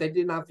 but they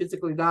did not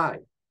physically die.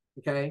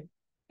 Okay,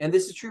 and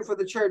this is true for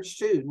the church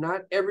too.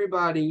 Not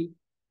everybody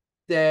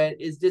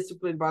that is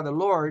disciplined by the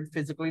Lord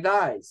physically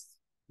dies.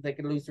 They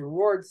can lose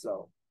rewards,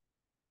 though.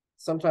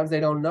 Sometimes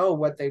they don't know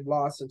what they've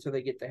lost until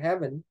they get to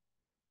heaven.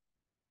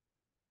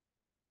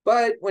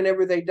 But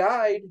whenever they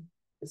died,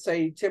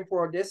 say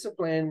temporal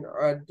discipline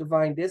or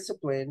divine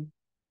discipline,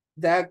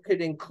 that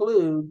could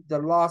include the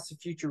loss of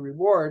future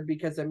reward,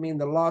 because I mean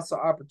the loss of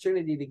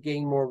opportunity to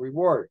gain more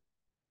reward.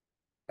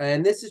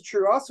 And this is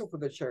true also for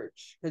the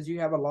church, because you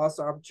have a loss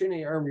of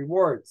opportunity to earn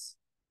rewards.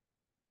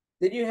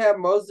 Then you have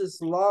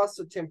Moses' loss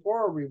of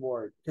temporal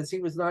reward because he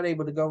was not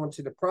able to go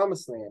into the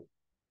promised land.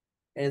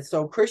 And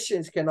so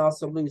Christians can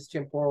also lose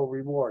temporal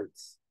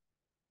rewards.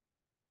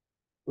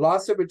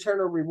 Loss of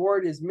eternal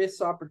reward is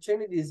missed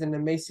opportunities in the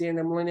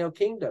Messianic millennial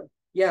kingdom.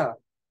 Yeah.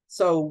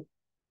 So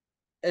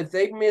if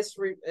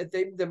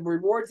the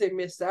rewards they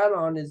missed out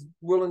on is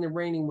ruling and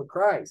reigning with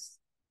Christ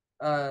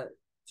to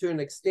an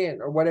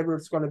extent, or whatever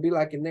it's going to be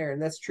like in there.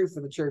 And that's true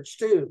for the church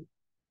too.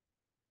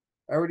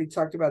 I already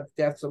talked about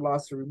the deaths of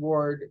loss of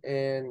reward,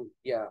 and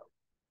yeah.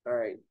 All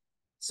right.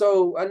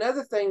 So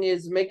another thing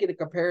is making a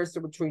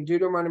comparison between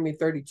Deuteronomy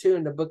 32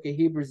 and the book of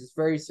Hebrews is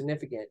very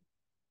significant.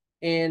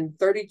 In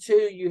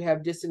 32, you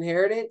have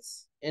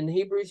disinheritance. In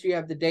Hebrews, you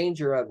have the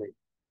danger of it.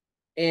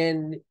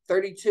 In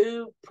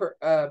 32,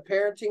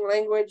 parenting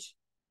language.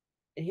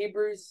 In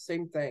Hebrews,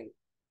 same thing.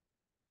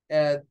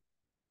 The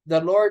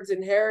Lord's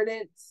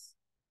inheritance,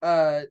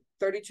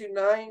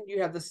 32:9,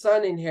 you have the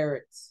son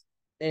inherits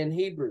in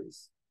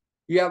Hebrews.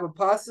 You have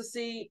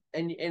apostasy,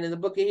 and in the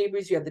book of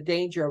Hebrews, you have the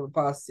danger of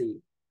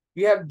apostasy.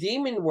 You have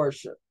demon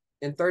worship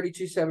in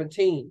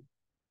 32:17,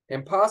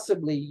 and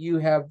possibly you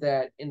have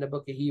that in the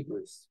book of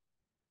Hebrews.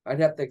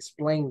 I'd have to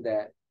explain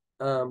that.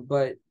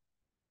 But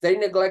they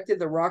neglected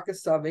the rock of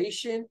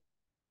salvation,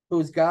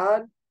 who's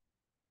God.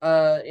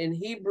 In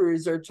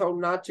Hebrews, are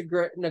told not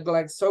to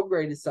neglect so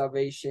great a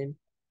salvation,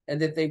 and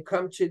that they've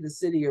come to the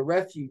city of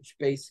refuge,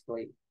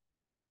 basically.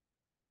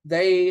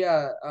 They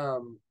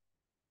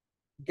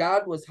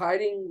God was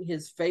hiding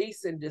his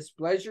face in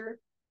displeasure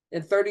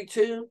in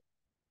 32.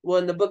 Well,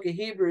 in the book of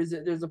Hebrews,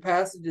 there's a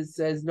passage that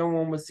says no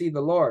one will see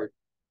the Lord.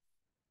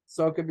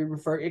 So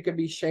it could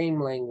be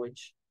shame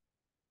language.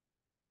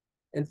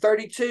 In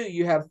 32,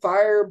 you have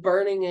fire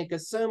burning and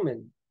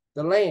consuming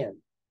the land.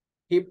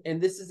 And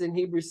this is in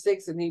Hebrews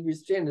 6 and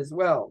Hebrews 10 as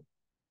well.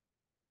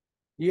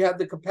 You have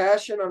the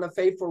compassion on a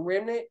faithful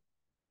remnant.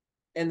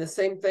 And the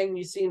same thing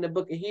you see in the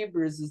book of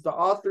Hebrews is the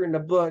author in the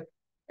book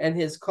and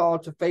his call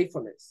to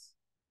faithfulness.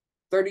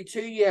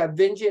 32, you have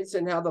vengeance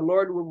and how the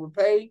Lord will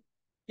repay.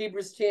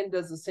 Hebrews 10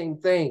 does the same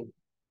thing.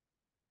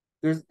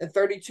 At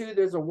 32,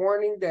 there's a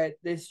warning that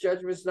this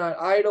judgment is not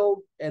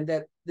idle and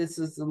that this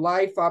is a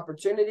life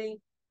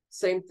opportunity.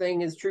 Same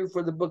thing is true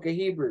for the book of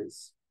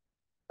Hebrews.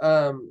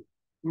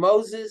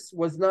 Moses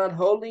was not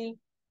holy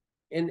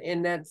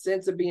in that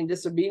sense of being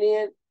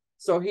disobedient,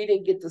 so he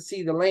didn't get to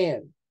see the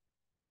land.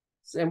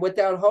 And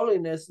without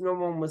holiness, no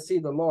one will see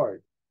the Lord.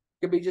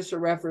 It could be just a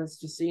reference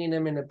to seeing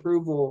him in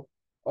approval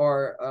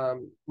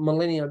or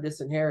millennial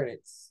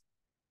disinheritance.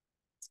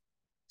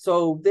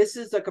 So this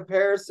is a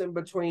comparison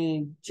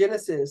between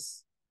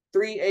Genesis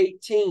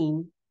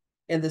 3:18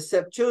 and the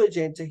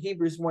Septuagint to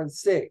Hebrews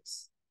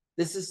 1:6.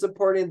 This is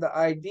supporting the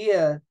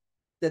idea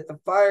that the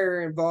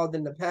fire involved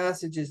in the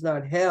passage is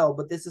not hell,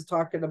 but this is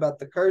talking about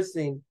the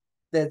cursing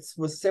that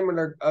was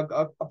similar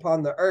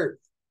upon the earth.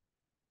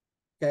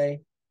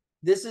 Okay.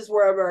 This is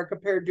wherever I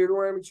compared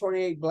Deuteronomy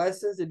 28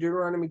 blessings and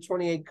Deuteronomy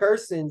 28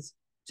 cursings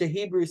to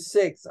Hebrews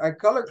 6. I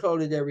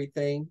color-coded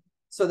everything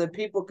so that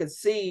people could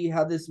see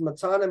how this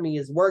metonymy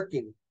is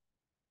working.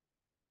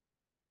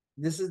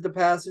 This is the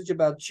passage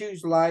about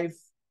choose life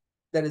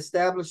that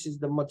establishes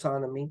the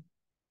metonymy.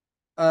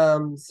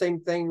 Same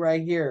thing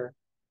right here.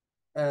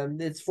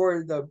 It's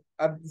for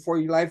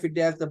your life or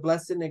death, the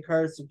blessing and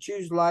curse. So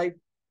choose life,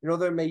 in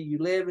order may you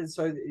live, and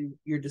so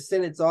your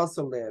descendants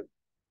also live.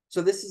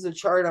 So this is a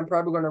chart I'm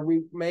probably going to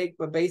remake,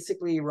 but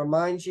basically it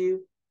reminds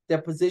you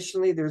that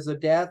positionally there's a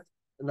death,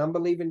 an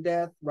unbelieving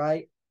death,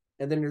 right?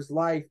 And then there's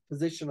life,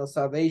 positional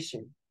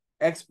salvation.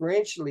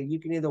 Experientially,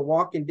 you can either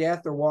walk in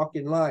death or walk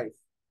in life.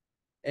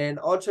 And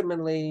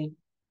ultimately,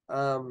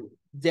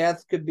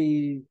 death could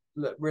be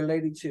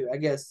related to, I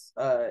guess,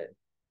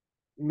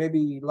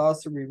 maybe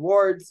loss of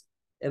rewards.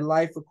 And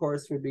life, of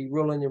course, would be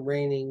ruling and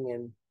reigning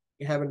and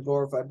having a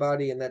glorified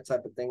body and that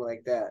type of thing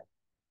like that.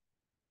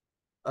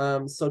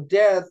 So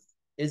death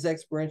is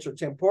experiential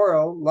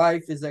temporal,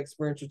 life is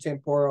experiential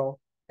temporal,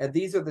 and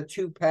these are the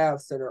two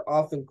paths that are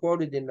often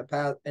quoted in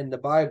the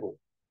Bible.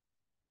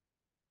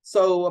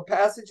 So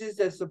passages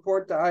that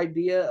support the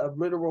idea of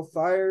literal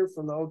fire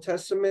from the Old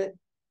Testament,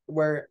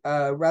 where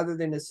rather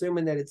than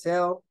assuming that it's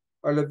hell,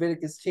 or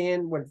Leviticus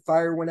 10, when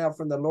fire went out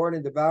from the Lord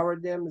and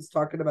devoured them, it's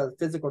talking about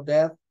physical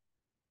death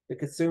that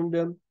consumed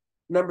them.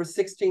 Numbers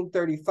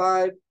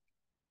 16:35.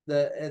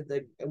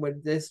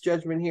 When this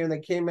judgment here,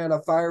 that came out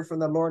of fire from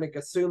the Lord and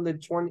consumed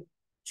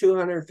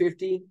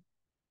 250.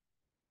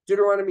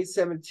 Deuteronomy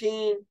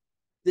 17.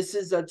 This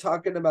is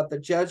talking about the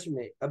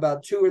judgment,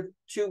 about two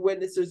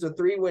witnesses or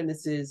three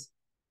witnesses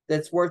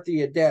that's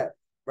worthy of death,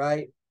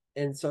 right?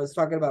 And so it's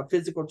talking about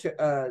physical,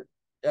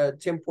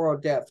 temporal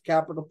death,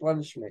 capital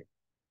punishment.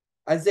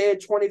 Isaiah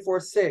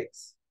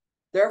 24:6.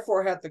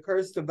 Therefore hath the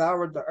curse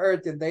devoured the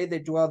earth, and they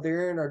that dwell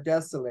therein are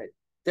desolate.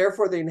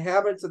 Therefore the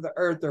inhabitants of the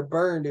earth are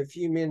burned, and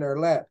few men are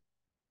left.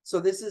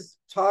 So this is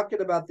talking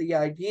about the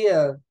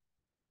idea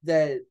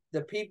that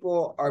the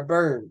people are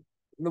burned.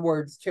 In the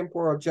words,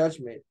 temporal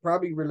judgment,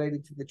 probably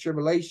related to the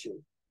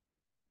tribulation.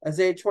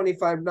 Isaiah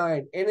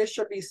 25:9. And it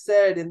shall be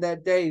said in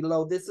that day,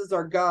 lo, this is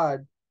our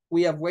God.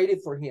 We have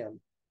waited for him,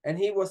 and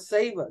he will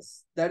save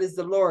us. That is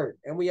the Lord.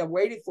 And we have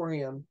waited for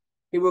him.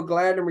 He will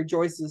glad and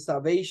rejoice in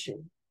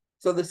salvation.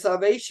 So the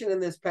salvation in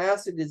this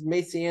passage is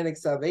messianic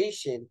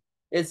salvation.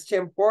 It's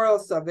temporal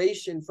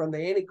salvation from the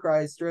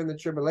Antichrist during the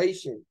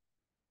tribulation.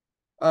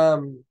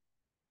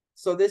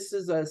 So this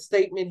is a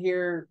statement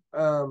here.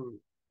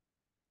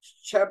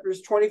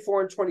 Chapters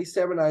 24 and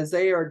 27,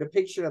 Isaiah, are a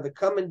depiction of the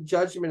coming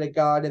judgment of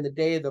God in the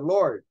day of the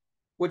Lord,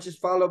 which is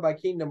followed by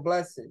kingdom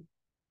blessing.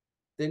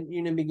 Then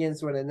unit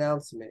begins with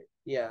announcement.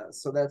 Yeah,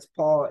 so that's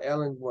Paul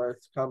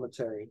Ellenworth's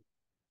commentary.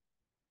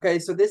 Okay,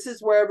 so this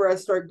is wherever I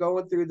start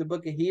going through the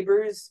book of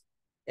Hebrews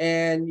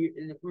and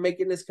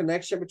making this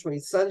connection between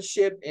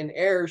sonship and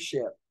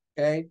heirship.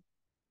 Okay,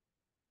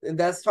 and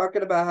that's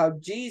talking about how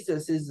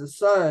Jesus is the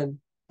son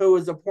who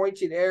is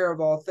appointed heir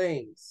of all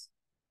things.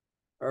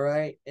 All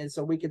right, and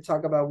so we can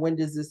talk about when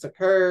does this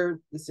occur,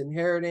 this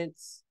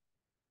inheritance.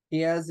 He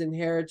has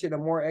inherited a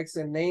more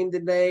excellent name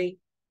today.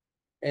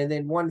 And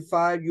then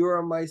 1:5, you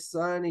are my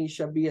son, he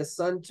shall be a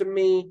son to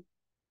me.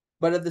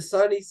 But of the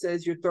son, he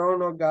says, your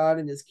throne, O God,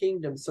 and his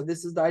kingdom. So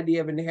this is the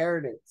idea of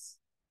inheritance.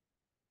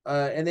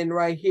 And then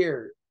right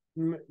here,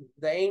 the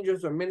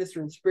angels or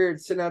ministering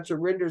spirits sent out to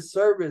render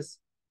service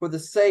for the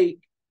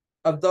sake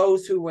of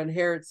those who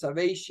inherit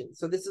salvation.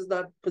 So this is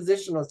not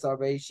positional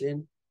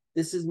salvation.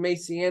 This is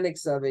messianic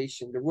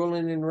salvation, the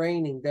ruling and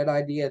reigning, that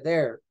idea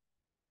there.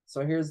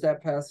 So here's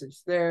that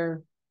passage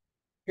there.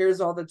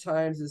 Here's all the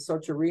times that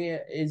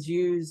soteria is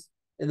used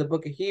in the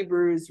book of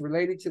Hebrews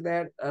related to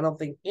that. I don't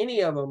think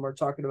any of them are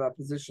talking about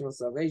positional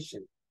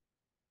salvation.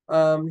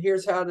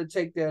 Here's how to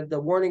take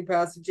the warning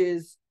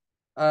passages.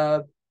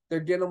 They're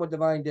dealing with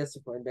divine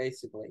discipline,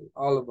 basically,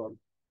 all of them.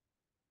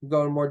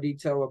 Go in more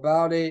detail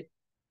about it.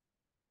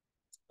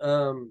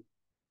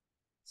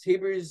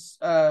 Hebrews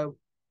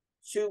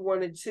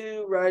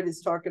 2:1-2, right,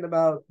 is talking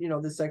about,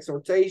 this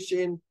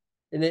exhortation,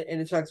 and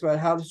it talks about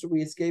how should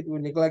we escape if we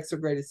neglect so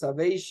great a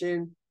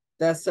salvation.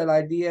 That's that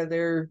idea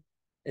there.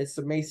 It's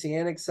the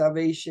messianic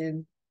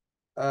salvation.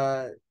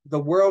 The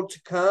world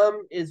to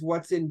come is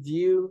what's in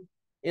view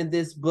in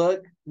this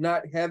book,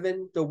 not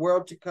heaven. The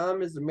world to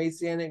come is the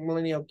messianic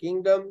millennial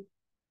kingdom.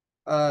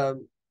 I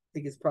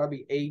think it's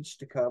probably age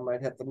to come.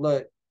 I'd have to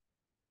look.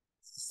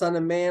 Son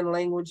of man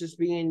language is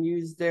being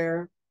used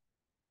there.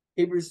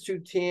 Hebrews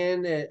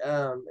 2:10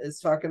 is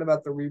talking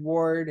about the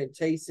reward and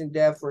tasting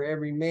death for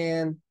every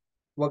man,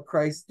 what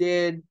Christ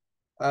did,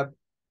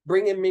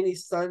 bringing many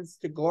sons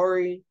to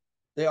glory,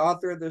 the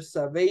author of their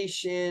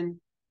salvation,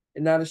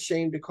 and not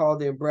ashamed to call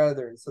them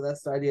brethren. So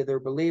that's the idea. They're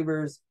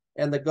believers,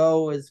 and the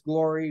goal is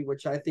glory,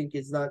 which I think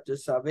is not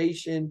just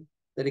salvation,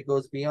 that it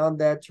goes beyond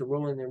that to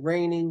ruling and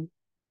reigning.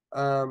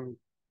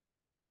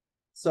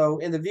 So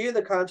in the view of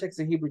the context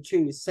of Hebrew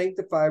 2,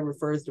 sanctify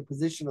refers to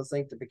positional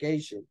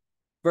sanctification.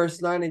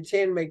 Verse 9 and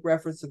 10 make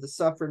reference to the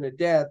suffering of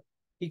death.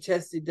 He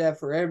tested death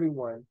for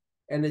everyone.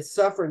 And his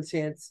sufferance,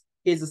 hence,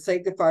 he is a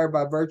sanctifier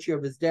by virtue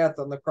of his death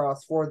on the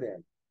cross for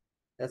them.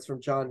 That's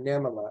from John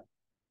Nemela.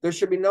 There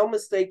should be no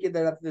mistaking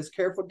that after this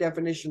careful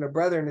definition of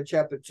brethren in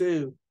chapter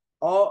 2,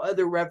 all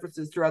other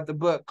references throughout the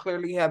book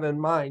clearly have in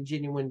mind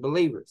genuine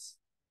believers.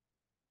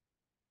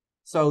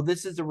 So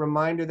this is a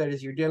reminder that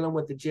as you're dealing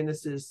with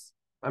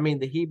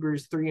the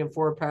Hebrews 3 and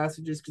 4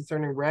 passages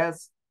concerning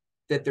rest,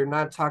 that they're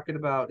not talking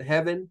about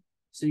heaven.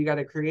 So you got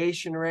a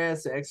creation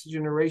rest, an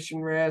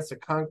exogeneration rest, a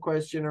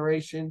conquest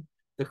generation,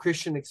 the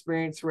Christian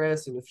experience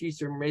rest, and the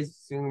future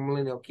amazing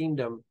millennial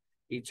kingdom,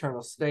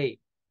 eternal state.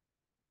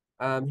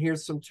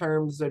 Here's some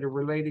terms that are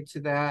related to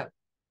that.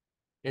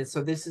 And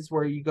so this is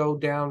where you go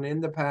down in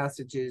the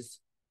passages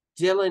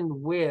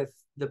dealing with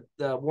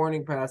the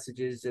warning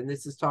passages. And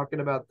this is talking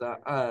about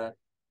the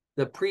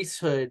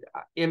priesthood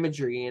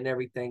imagery and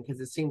everything,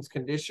 because it seems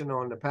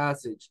conditional in the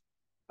passage.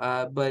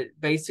 But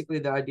basically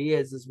the idea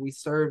is we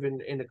serve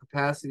in the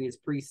capacity as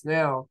priests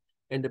now,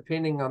 and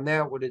depending on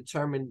that will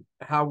determine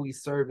how we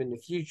serve in the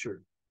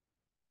future.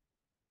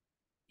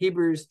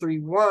 Hebrews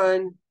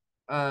 3:1,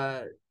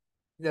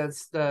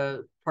 that's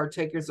the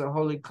partakers of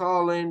holy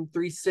calling.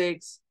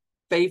 3:6,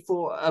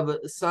 faithful of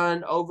a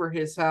son over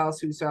his house,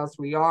 whose house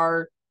we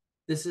are.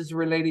 This is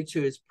related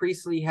to his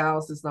priestly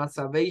house. It's not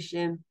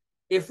salvation.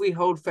 If we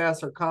hold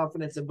fast our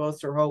confidence and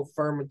boast our hope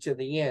firm until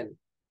the end.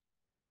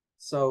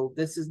 So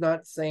this is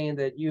not saying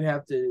that you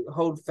have to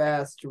hold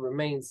fast to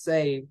remain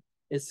saved.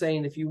 It's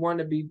saying if you want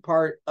to be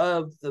part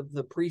of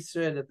the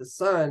priesthood of the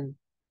Son,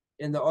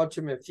 in the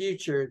ultimate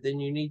future, then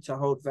you need to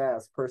hold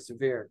fast,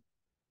 persevere.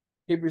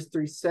 Hebrews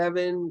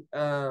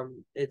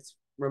 3:7, it's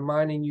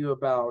reminding you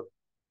about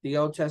the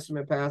Old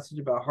Testament passage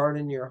about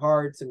hardening your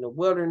hearts in the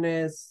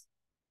wilderness,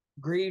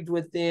 grieved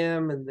with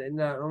them, and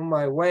not on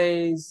my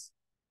ways.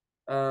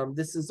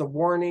 This is a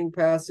warning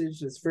passage.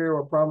 This fear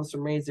or promise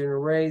remains in a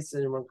race,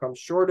 and anyone comes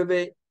short of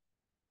it.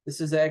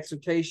 This is an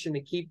exhortation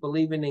to keep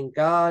believing in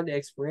God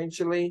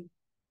experientially.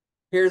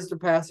 Here's the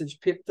passage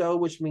pipto,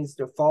 which means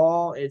to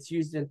fall. It's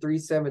used in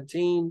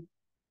 3:17,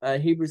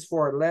 Hebrews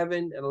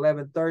 4:11 and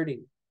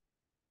 11:30.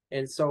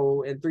 And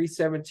so in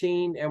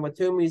 3:17, and with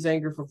whom he's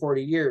angry for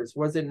 40 years.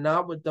 Was it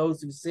not with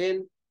those who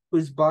sinned,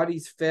 whose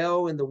bodies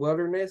fell in the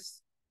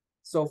wilderness?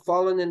 So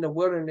falling in the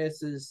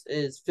wilderness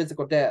is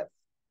physical death.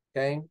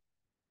 Okay.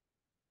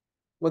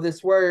 Well,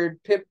 this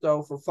word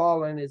pipto for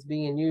fallen is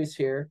being used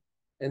here.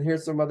 And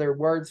here's some other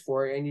words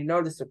for it. And you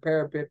notice the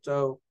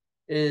parapipto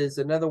is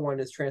another one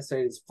that's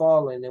translated as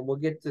fallen. And we'll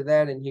get to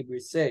that in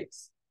Hebrews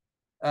 6.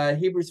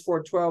 Hebrews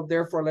 4:12,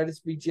 therefore let us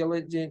be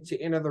diligent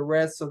to enter the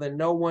rest so that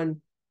no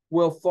one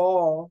will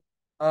fall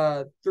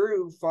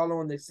through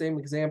following the same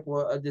example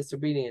of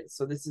disobedience.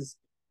 So this is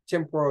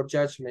temporal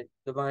judgment,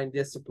 divine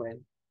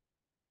discipline.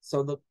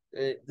 So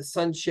the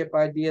sonship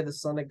idea, the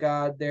Son of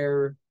God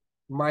there,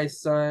 my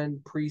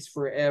son, priest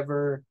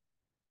forever,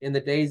 in the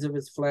days of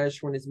his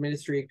flesh when his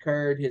ministry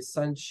occurred, his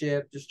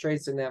sonship, just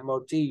tracing that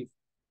motif.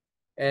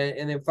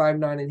 And then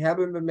 5:9, and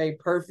having been made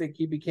perfect,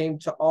 he became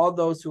to all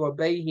those who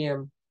obey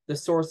him the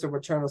source of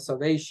eternal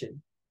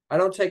salvation. I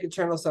don't take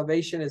eternal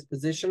salvation as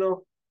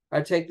positional.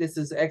 I take this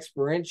as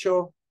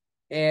experiential,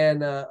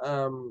 and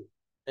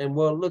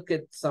we'll look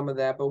at some of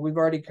that. But we've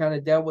already kind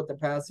of dealt with the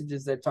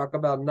passages that talk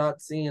about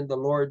not seeing the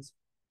Lord's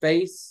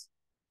face.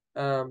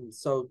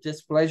 So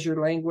displeasure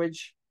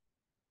language.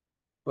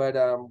 But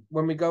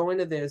when we go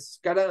into this,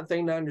 got a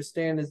thing to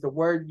understand is the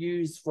word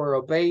used for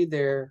obey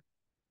there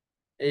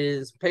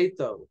is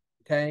patho.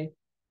 Okay,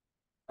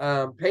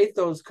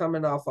 patho's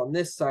coming off on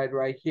this side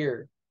right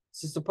here.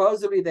 So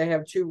supposedly they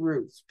have two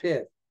roots,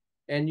 pith,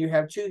 and you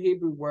have two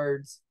Hebrew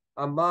words,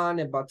 aman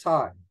and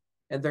batak,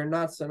 and they're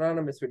not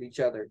synonymous with each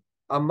other.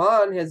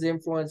 Aman has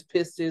influenced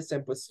pistis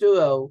and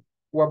pistuo,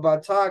 where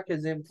batak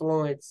has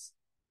influenced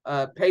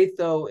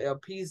patho,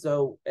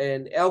 elpizo,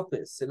 and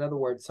elpis. In other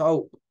words,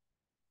 hope.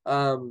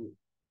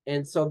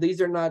 And so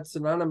these are not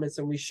synonymous,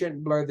 and we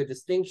shouldn't blur the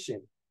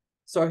distinction.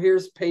 So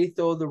here's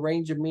patho, the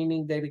range of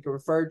meaning that it can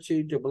refer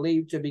to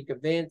believe, to be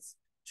convinced,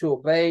 to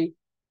obey.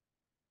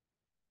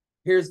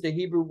 Here's the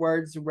Hebrew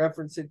words to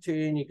reference it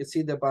to, and you can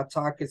see the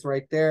batak is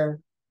right there.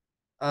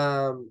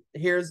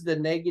 Here's the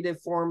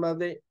negative form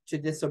of it, to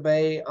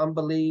disobey,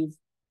 unbelieve,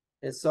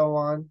 and so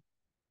on.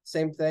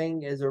 Same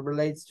thing as it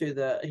relates to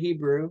the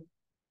Hebrew.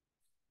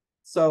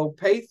 So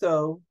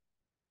patho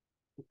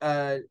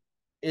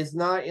is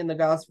not in the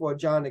Gospel of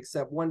John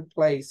except one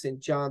place in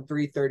John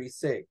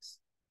 3:36.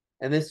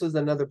 And this was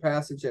another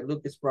passage that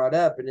Lucas brought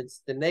up, and it's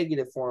the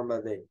negative form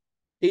of it.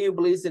 He who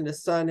believes in the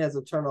Son has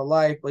eternal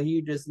life, but he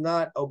who does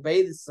not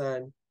obey the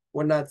Son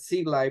will not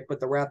see life,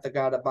 but the wrath of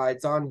God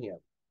abides on him.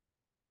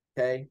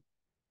 Okay,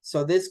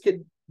 so this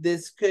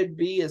could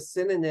be a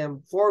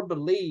synonym for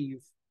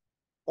believe,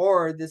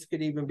 or this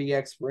could even be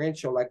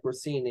experiential, like we're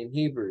seeing in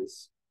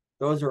Hebrews.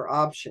 Those are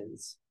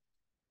options.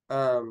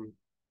 And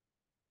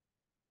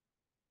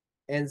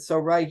so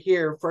right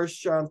here, 1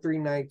 John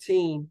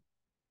 3:19,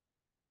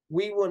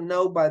 we will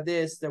know by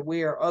this that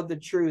we are of the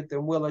truth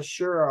and will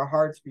assure our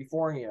hearts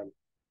before him.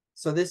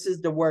 So this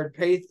is the word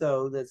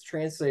patho that's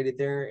translated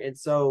there. And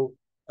so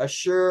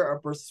assure or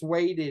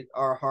persuaded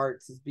our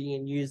hearts is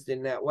being used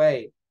in that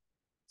way.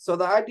 So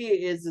the idea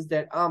is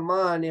that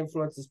aman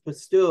influences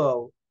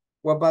pistuo,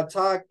 where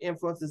batak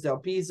influences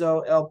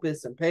elpizo,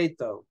 elpis, and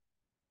patho.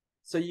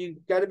 So you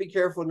got to be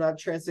careful not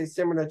to translate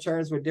similar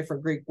terms with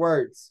different Greek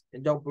words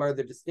and don't blur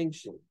the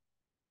distinction.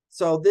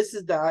 So this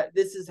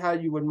is how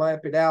you would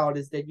map it out,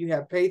 is that you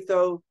have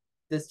patho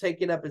that's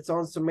taking up its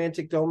own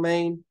semantic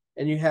domain,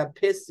 and you have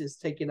pistis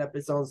taking up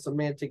its own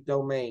semantic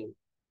domain.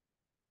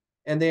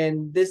 And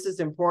then this is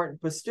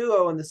important.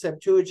 Pistuo in the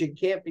Septuagint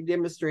can't be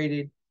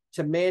demonstrated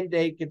to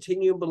mandate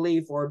continued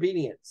belief or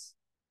obedience.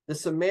 The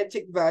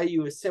semantic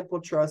value is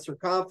simple trust or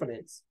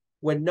confidence,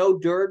 with no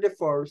dur de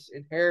force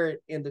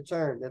inherent in the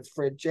term. That's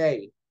Fred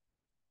J.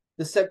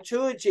 The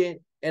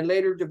Septuagint and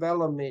later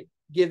development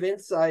give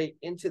insight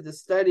into the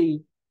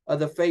study of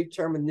the faith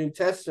term in the New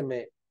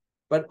Testament,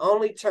 but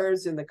only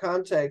terms in the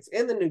context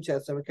in the New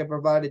Testament can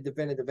provide a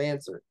definitive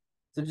answer.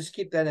 So just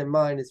keep that in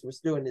mind as we're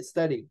doing this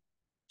study.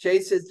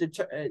 Chase says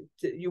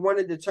you want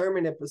to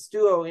determine if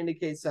pistuo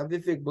indicates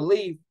salvific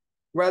belief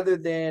rather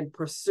than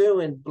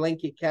pursuing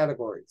blanket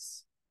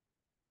categories.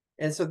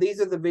 And so these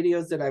are the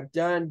videos that I've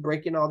done,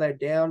 breaking all that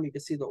down. You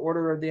can see the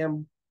order of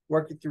them,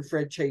 working through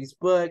Fred Che's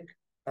book.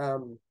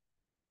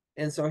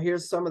 And so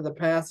here's some of the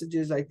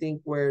passages, I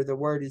think, where the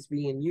word is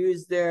being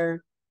used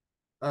there.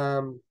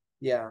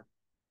 Yeah,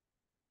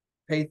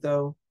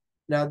 patho.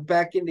 Now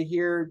back into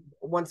here,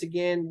 once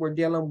again, we're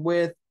dealing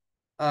with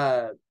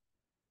the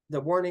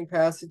warning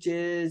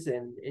passages,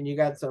 and you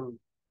got some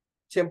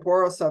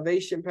temporal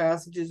salvation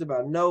passages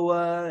about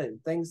Noah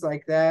and things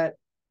like that.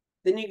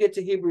 Then you get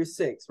to Hebrews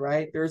 6,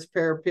 right? There's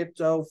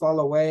parapipto, fall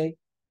away.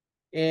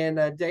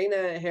 And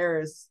Dana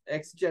Harris,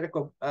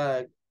 exegetical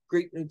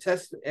Greek New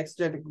Testament,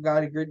 exegetical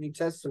guide of Greek New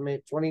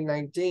Testament,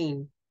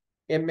 2019,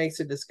 it makes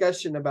a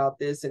discussion about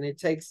this, and it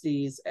takes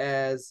these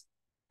as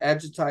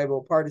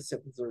adjectival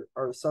participles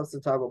or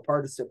substantival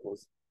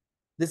participles.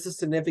 This is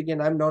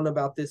significant. I've known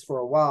about this for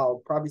a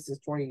while, probably since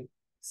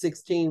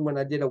 2016 when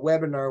I did a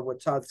webinar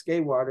with Todd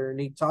Skawater, and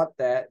he taught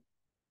that.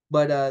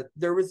 But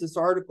there was this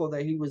article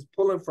that he was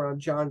pulling from,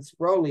 John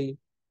Sprouley,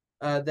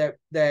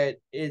 that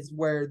is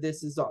where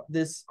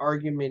this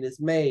argument is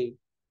made,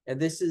 and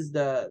this is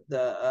the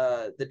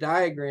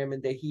diagram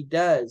and that he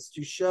does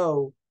to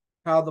show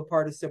how the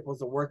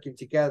participles are working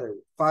together.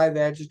 5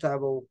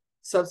 adjectival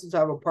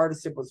substantival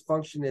participles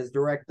function as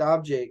direct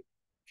object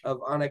of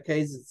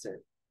anakaizin.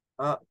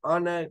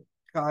 Anakaizin.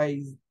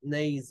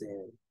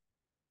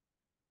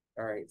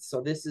 All right, so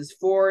this is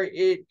for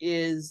it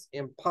is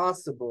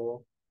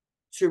impossible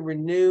to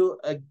renew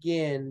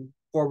again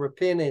for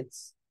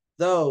repentance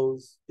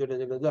those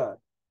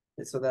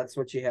and so that's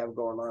what you have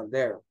going on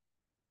there.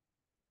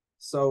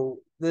 So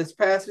this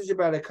passage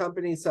about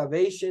accompanying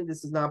salvation,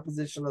 this is not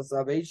positional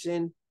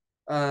salvation.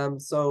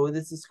 So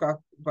this is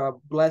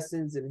about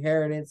blessings,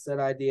 inheritance, that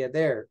idea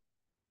there.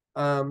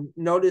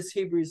 Notice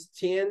Hebrews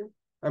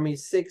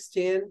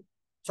 6:10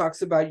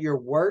 talks about your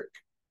work,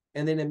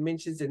 and then it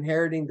mentions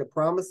inheriting the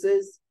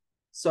promises.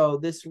 So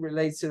this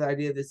relates to the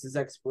idea this is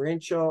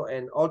experiential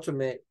and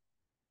ultimate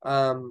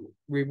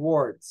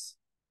rewards.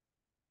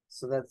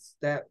 So that's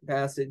that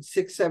passage.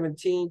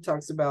 6:17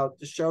 talks about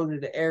to show to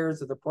the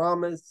heirs of the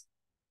promise,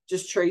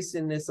 just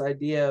tracing this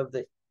idea of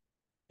the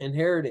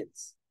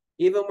inheritance.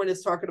 Even when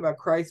it's talking about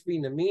Christ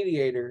being the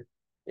mediator,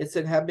 it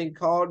said, have been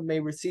called, may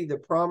receive the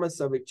promise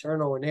of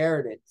eternal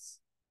inheritance.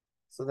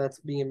 So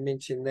that's being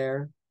mentioned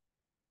there.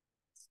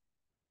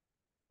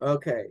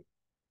 Okay.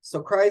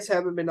 So Christ,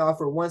 having been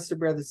offered once to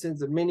bear the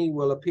sins of many,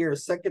 will appear a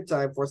second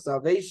time for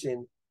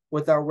salvation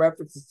without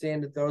reference to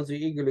sin to those who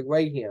eagerly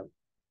wait him.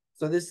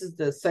 So this is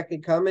the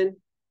second coming,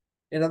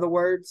 in other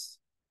words.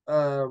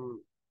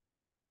 So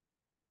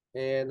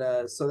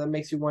that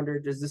makes you wonder,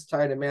 does this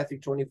tie to Matthew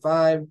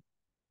 25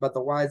 about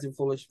the wise and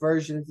foolish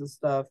virgins and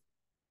stuff?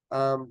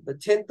 But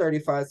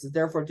 10:35 says,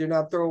 therefore do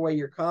not throw away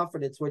your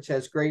confidence, which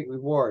has great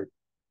reward.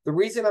 The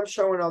reason I'm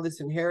showing all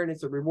this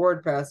inheritance or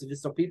reward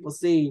passages so people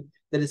see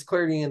that it's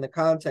clearly in the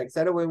context.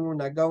 That way when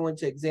I go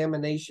into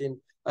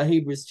examination of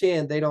Hebrews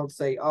 10, they don't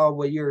say, oh,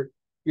 well, you're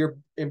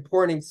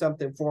importing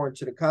something foreign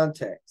to the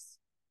context.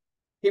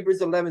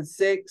 Hebrews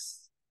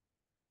 11:6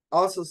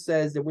 also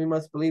says that we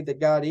must believe that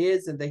God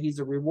is and that he's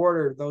a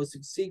rewarder of those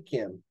who seek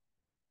him.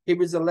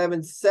 Hebrews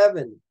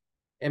 11:7,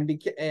 and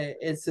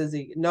it says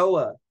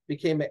Noah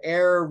became an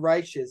heir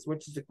righteous,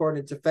 which is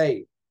according to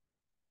faith.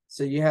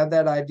 So you have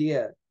that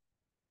idea.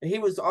 He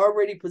was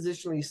already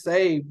positionally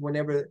saved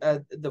whenever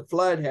the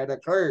flood had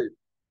occurred.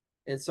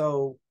 And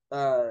so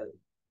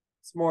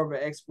it's more of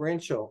an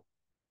experiential.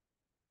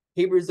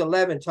 Hebrews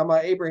 11, talking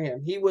about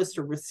Abraham. He was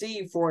to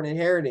receive for an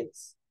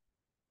inheritance.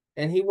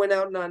 And he went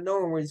out not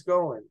knowing where he's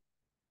going.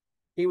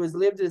 He was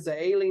lived as an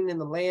alien in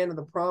the land of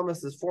the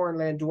promise, as foreign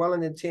land,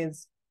 dwelling in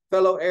tents,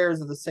 fellow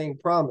heirs of the same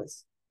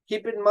promise.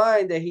 Keep in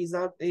mind that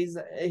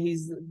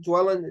he's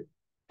dwelling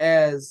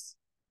as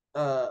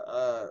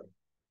a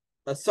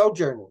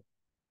sojourner.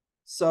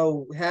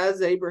 So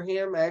has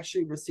Abraham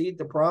actually received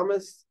the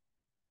promise?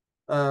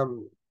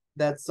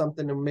 That's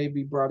something that may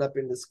be brought up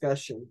in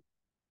discussion.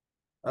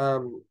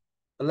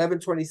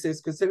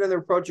 11:26, consider the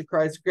reproach of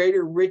Christ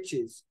greater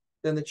riches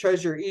than the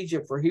treasure of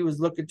Egypt, for he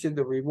was looking to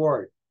the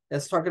reward.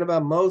 That's talking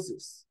about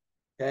Moses.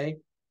 Okay,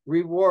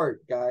 reward,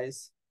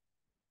 guys.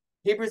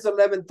 Hebrews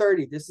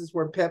 11:30, this is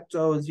where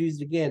pepto is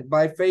used again.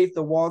 By faith,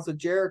 the walls of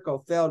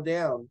Jericho fell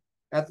down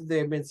after they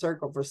had been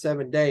circled for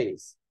 7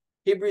 days.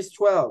 Hebrews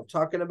 12,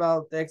 talking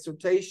about the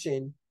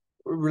exhortation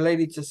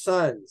related to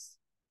sons,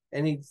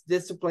 and he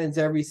disciplines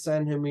every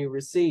son whom he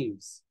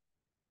receives.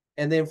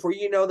 And then for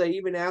you know that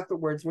even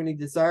afterwards, when he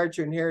desired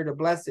to inherit a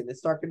blessing,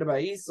 it's talking about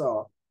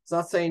Esau. It's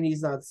not saying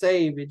he's not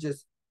saved. It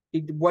just,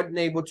 he wasn't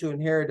able to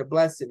inherit a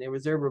blessing. It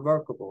was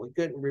irrevocable. He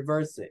couldn't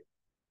reverse it.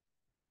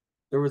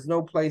 There was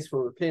no place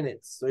for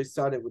repentance. So he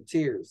sought it with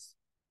tears.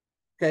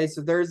 Okay,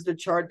 so there's the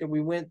chart that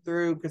we went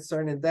through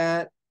concerning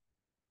that.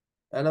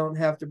 I don't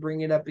have to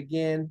bring it up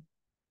again.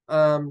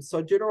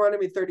 So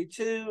Deuteronomy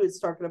 32 is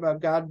talking about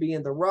God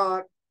being the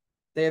rock.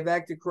 They have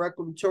acted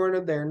correctly toward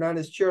him. They are not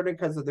his children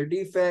because of their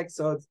defects.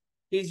 So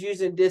he's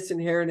using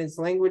disinheritance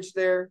language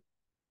there.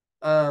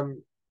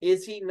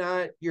 Is he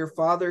not your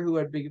father who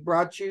had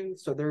brought you?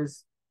 So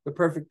there's the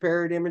perfect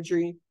parrot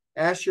imagery.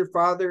 Ask your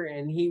father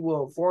and he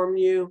will inform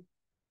you.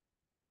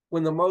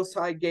 When the Most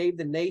High gave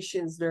the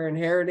nations their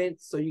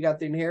inheritance, so you got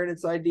the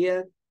inheritance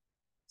idea.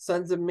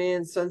 Sons of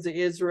men, sons of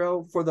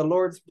Israel, for the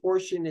Lord's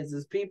portion is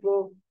his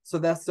people. So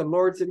that's the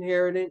Lord's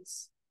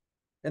inheritance.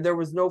 And there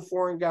was no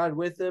foreign God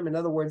with them. In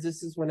other words,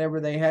 this is whenever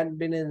they hadn't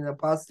been in an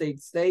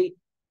apostate state.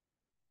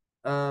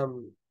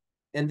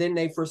 And then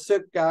they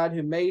forsook God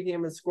who made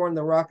him and scorned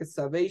the rock of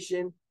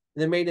salvation.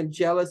 They made him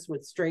jealous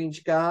with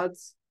strange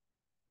gods.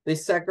 They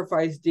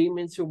sacrificed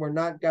demons who were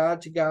not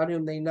God to God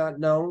whom they not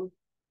known.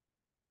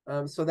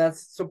 So that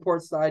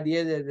supports the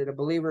idea that a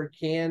believer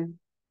can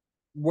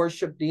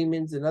worship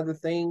demons and other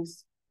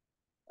things.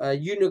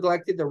 You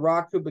neglected the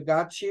rock who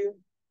begot you.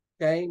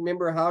 Okay,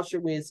 remember, how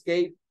should we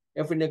escape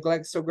if we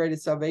neglect so great a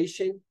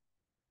salvation?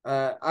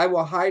 I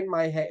will hide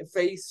my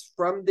face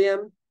from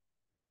them.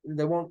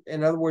 They won't,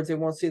 in other words, they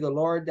won't see the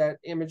Lord, that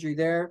imagery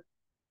there.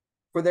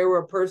 For they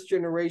were a first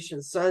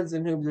generation sons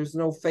in whom there's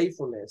no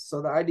faithfulness.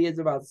 So the idea is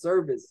about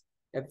service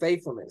and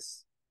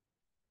faithfulness.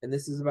 And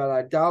this is about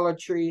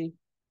idolatry.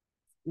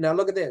 Now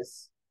look at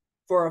this.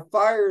 For a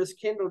fire is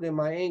kindled in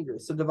my anger,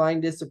 so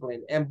divine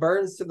discipline, and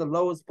burns to the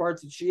lowest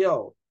parts of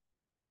Sheol.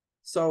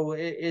 So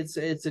it's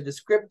a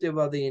descriptive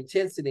of the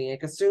intensity, and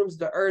consumes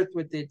the earth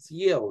with its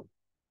yield,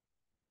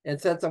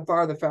 and sets on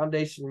fire the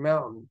foundation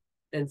mountain.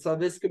 And so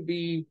this could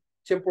be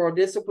temporal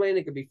discipline,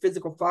 it could be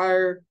physical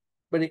fire,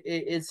 but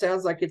it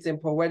sounds like it's in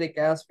poetic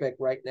aspect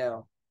right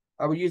now.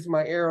 I will use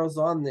my arrows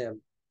on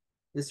them.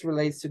 This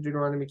relates to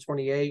Deuteronomy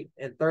 28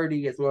 and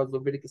 30, as well as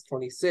Leviticus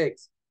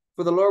 26.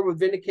 For the Lord will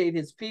vindicate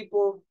his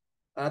people.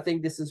 I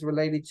think this is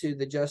related to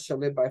the just shall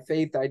live by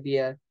faith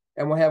idea,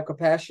 and will have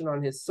compassion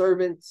on his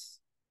servants.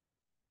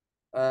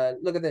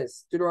 Look at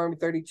this. Deuteronomy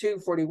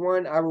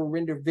 32:41. I will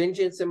render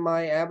vengeance in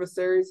my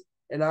adversaries,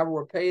 and I will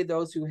repay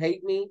those who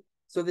hate me.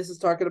 So this is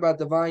talking about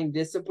divine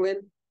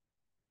discipline,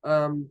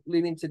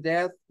 leading to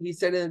death. He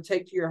said, and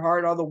take to your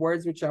heart all the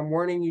words which I'm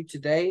warning you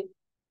today,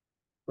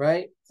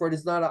 right? For it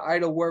is not an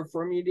idle word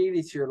from you, indeed,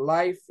 it's your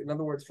life. In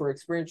other words, for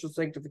experiential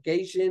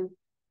sanctification,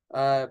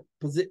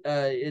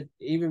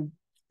 even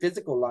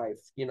physical life,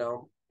 you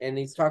know. And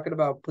he's talking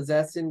about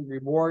possessing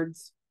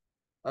rewards,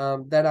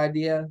 that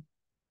idea.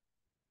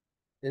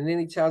 And then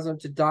he tells them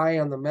to die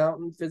on the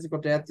mountain. Physical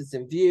death is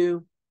in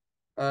view.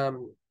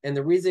 And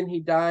the reason he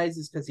dies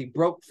is because he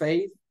broke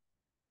faith,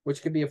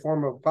 which could be a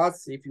form of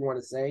apostasy, if you want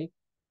to say.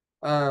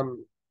 And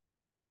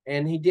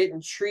he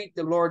didn't treat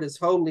the Lord as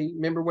holy.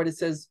 Remember what it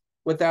says,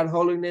 without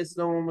holiness,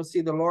 no one will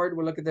see the Lord.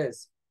 Well, look at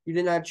this. You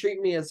did not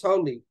treat me as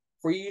holy,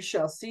 for you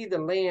shall see the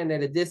land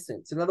at a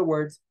distance. In other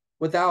words,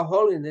 without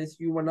holiness,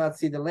 you will not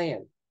see the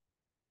land,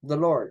 the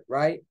Lord,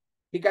 right?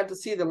 He got to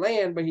see the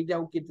land, but he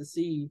don't get to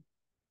see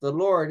the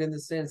Lord in the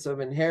sense of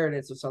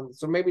inheritance or something.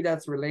 So maybe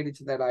that's related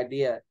to that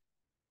idea.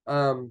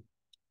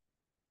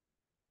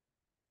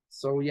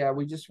 So yeah,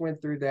 we just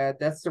went through that.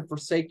 That's the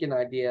forsaken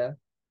idea,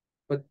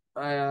 but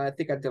I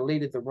think I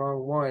deleted the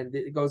wrong one.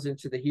 It goes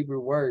into the Hebrew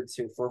words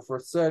here for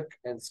forsook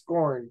and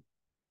scorn.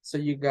 So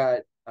you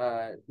got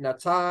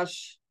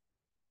natash.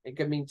 It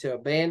could mean to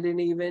abandon,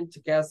 even to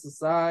cast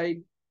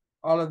aside.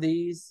 All of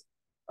these.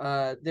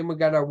 Then we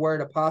got our word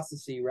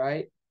apostasy,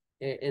 right?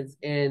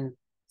 In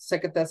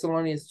 2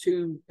 Thessalonians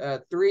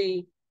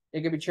 2:3,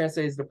 it can be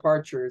translated as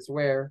departure, is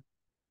where.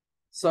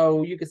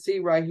 So you can see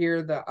right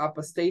here the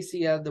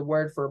apostasia, the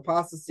word for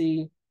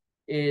apostasy,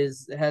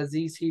 has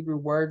these Hebrew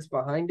words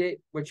behind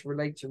it, which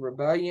relate to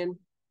rebellion.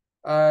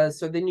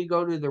 So then you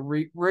go to the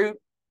root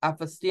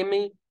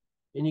apostemi,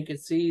 and you can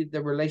see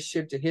the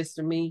relationship to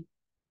histemi.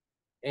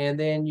 And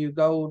then you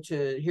go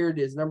to, here it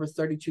is, Numbers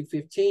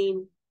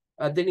 32:15.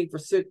 Then he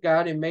forsook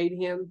God and made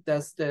him.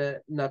 That's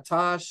the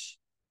natash.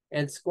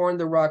 And scorned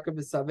the rock of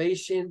his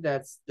salvation.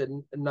 That's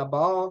the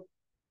nabal.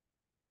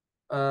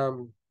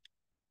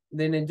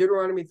 Then in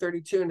Deuteronomy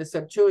 32 in the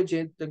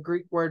Septuagint, the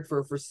Greek word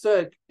for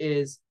forsook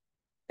is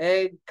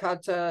eg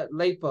kata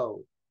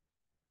lepo.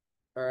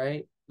 All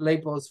right.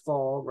 Lepos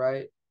fall,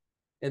 right?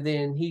 And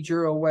then he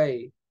drew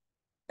away.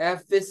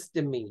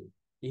 Aphistemi.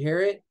 You hear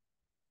it?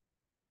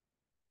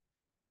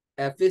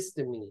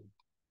 Aphistemi.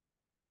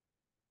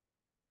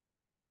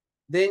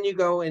 Then you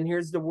go, and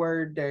here's the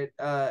word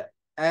that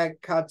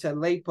ag kata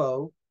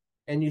lepo,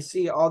 and you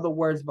see all the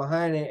words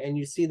behind it, and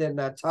you see that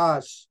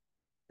natash,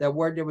 that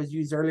word that was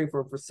used earlier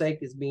for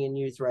forsake, is being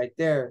used right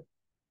there.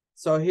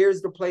 So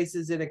here's the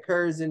places it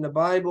occurs in the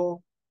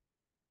Bible.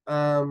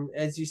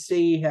 As you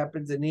see,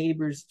 happens in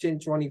Hebrews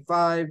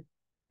 10:25,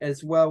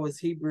 as well as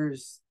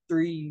Hebrews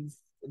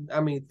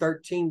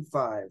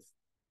 13:5.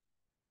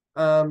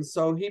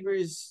 So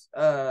Hebrews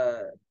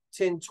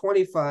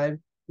 10:25,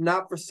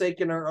 not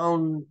forsaking our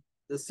own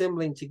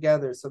assembling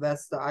together. So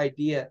that's the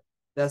idea.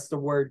 That's the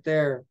word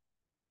there.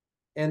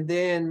 And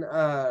then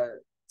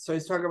so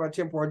he's talking about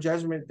temporal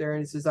judgment there,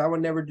 and he says, I will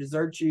never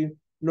desert you,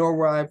 nor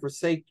will I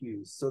forsake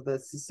you. So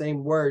that's the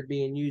same word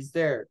being used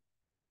there,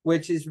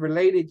 which is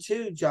related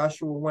to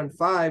Joshua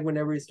 1:5,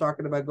 whenever he's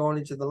talking about going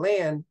into the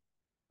land.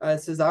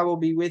 It says, I will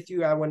be with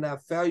you, I will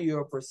not fail you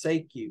or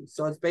forsake you.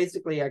 So it's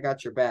basically, I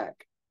got your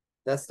back.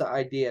 That's the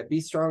idea.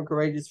 Be strong,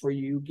 courageous, for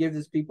you give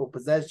this people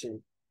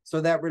possession.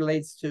 So that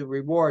relates to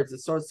rewards.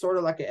 So it's sort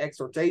of like an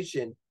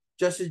exhortation.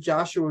 Just as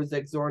Joshua is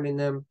exhorting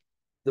them,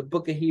 the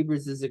book of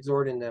Hebrews is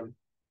exhorting them.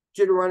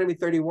 Deuteronomy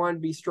 31,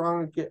 be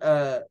strong,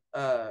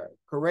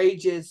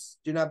 courageous.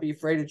 Do not be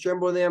afraid to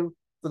tremble them.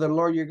 For the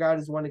Lord your God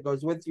is one that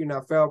goes with you,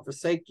 not fail or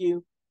forsake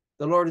you.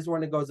 The Lord is one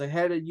that goes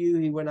ahead of you.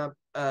 He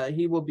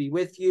will be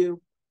with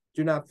you.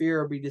 Do not fear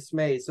or be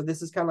dismayed. So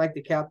this is kind of like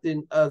the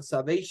captain of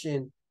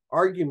salvation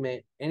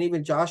argument. And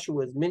even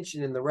Joshua is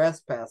mentioned in the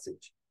rest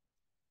passage.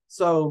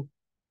 So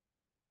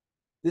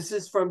this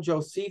is from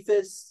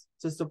Josephus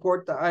to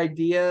support the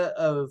idea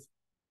of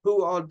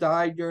who all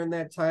died during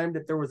that time,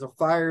 that there was a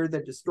fire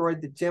that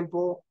destroyed the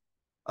temple.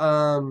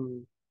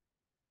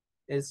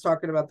 It's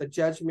talking about the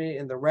judgment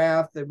and the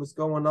wrath that was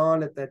going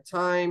on at that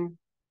time.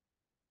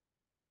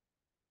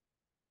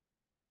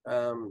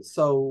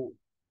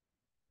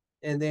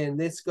 And then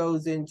this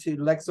goes into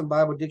Lexham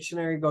Bible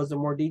Dictionary, goes in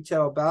more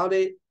detail about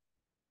it.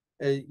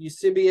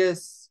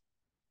 Eusebius,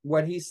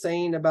 what he's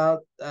saying about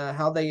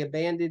how they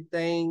abandoned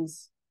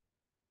things.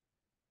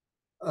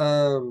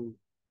 Talking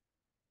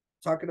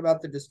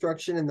about the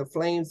destruction and the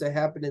flames that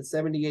happened in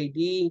 70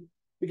 AD,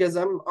 because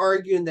I'm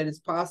arguing that it's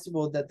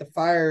possible that the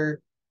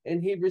fire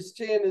in Hebrews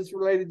 10 is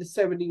related to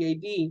 70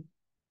 AD.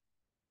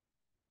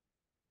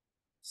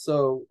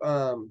 So,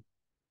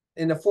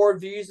 in the 4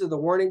 views of the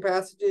warning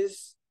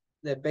passages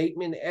that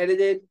Bateman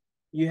edited,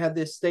 you have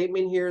this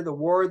statement here: the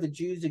war of the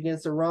Jews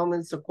against the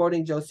Romans, so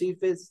quoting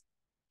Josephus.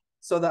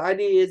 So the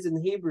idea is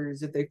in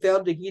Hebrews, if they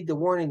failed to heed the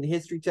warning, the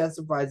history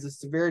testifies the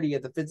severity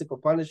of the physical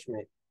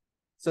punishment.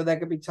 So that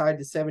could be tied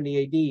to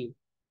 70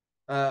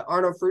 AD.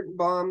 Arnold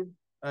Fruchtenbaum,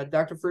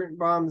 Dr.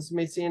 Fruchtenbaum's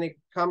Messianic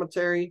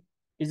commentary,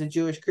 he's a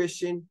Jewish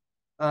Christian,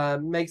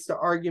 makes the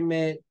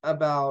argument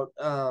about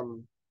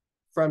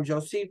from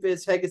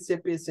Josephus,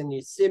 Hegesippus, and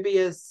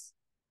Eusebius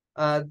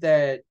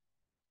that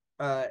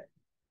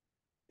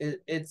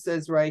it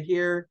says right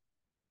here,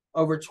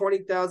 over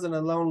 20,000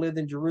 alone lived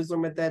in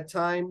Jerusalem at that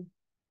time.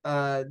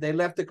 They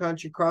left the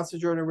country, crossed the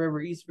Jordan River,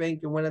 East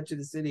Bank, and went up to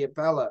the city of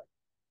Pella.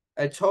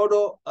 A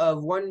total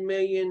of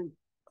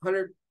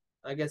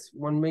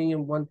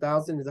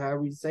 1,001,000 is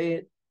however you say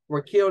it,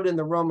 were killed in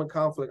the Roman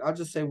conflict. I'll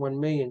just say 1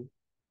 million.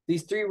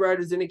 These 3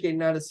 writers indicate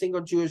not a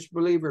single Jewish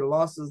believer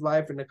lost his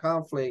life in the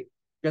conflict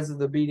because of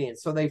the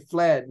obedience. So they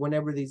fled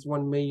whenever these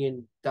 1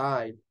 million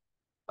died.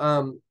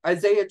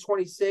 Isaiah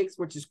 26,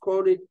 which is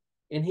quoted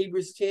in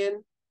Hebrews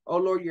 10, "O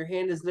Lord, your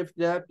hand is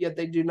lifted up, yet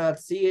they do not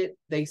see it.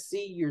 They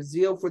see your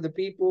zeal for the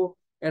people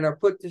and are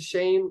put to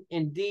shame.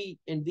 Indeed,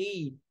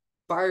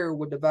 fire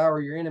would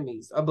devour your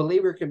enemies." A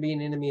believer can be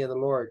an enemy of the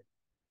Lord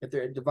if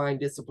they're divine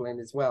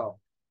discipline as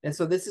well. And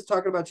so this is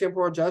talking about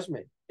temporal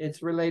judgment.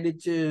 It's related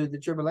to the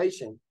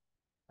tribulation.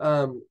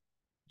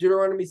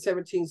 Deuteronomy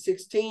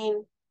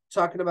 17:16,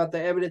 talking about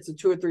the evidence of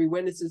 2 or 3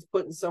 witnesses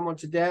putting someone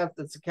to death.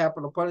 That's a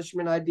capital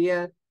punishment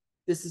idea.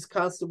 This is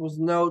Constable's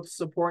notes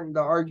supporting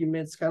the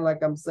arguments, kind of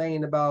like I'm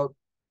saying about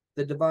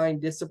the divine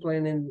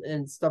discipline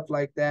and stuff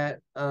like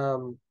that.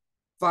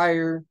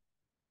 Fire.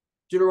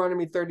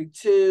 Deuteronomy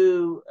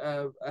 32,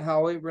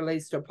 how it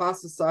relates to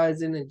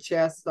apostatizing and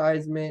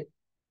chastisement.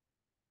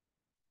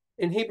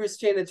 In Hebrews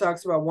 10, it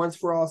talks about once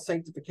for all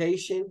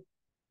sanctification.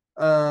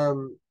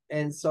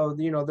 And so,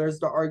 there's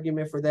the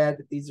argument for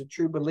that these are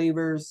true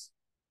believers.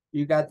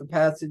 You got the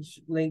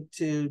passage linked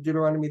to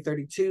Deuteronomy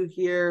 32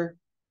 here.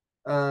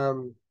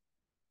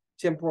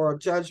 Temporal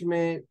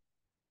judgment,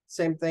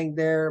 same thing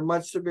there.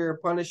 Much severe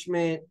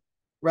punishment,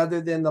 rather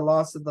than the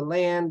loss of the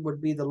land, would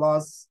be the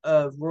loss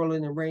of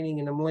ruling and reigning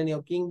in the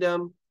millennial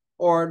kingdom,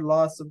 or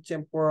loss of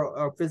temporal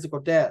or physical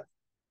death.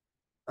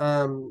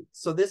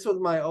 So this was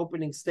my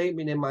opening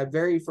statement in my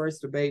very first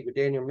debate with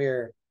Daniel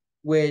Muir,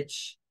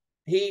 which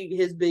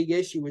his big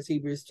issue was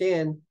Hebrews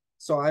 10.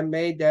 So I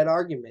made that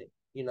argument,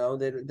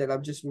 that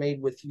I've just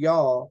made with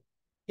y'all.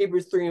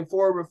 Hebrews 3 and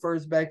 4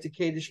 refers back to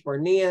Kadesh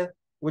Barnea,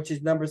 which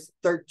is Numbers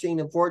 13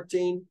 and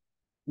 14.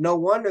 No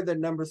wonder that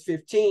Numbers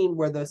 15,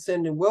 where the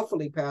sin and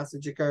willfully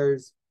passage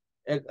occurs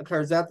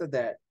after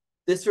that.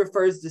 This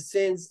refers to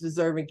sins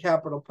deserving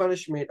capital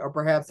punishment or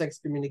perhaps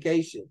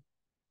excommunication.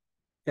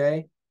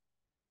 Okay?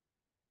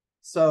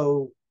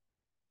 So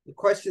the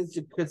questions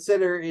to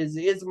consider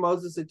is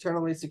Moses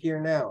eternally secure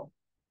now?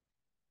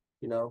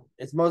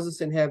 Is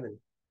Moses in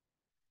heaven?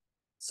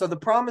 So the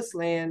promised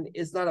land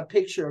is not a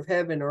picture of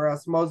heaven, or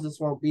else Moses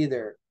won't be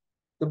there.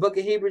 The book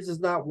of Hebrews is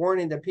not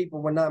warning that people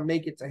will not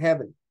make it to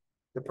heaven.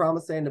 The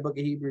promised land in the book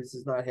of Hebrews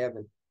is not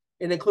heaven.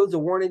 It includes a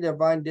warning of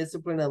divine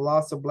discipline and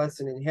loss of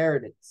blessing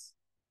inheritance.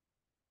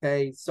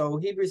 Okay, so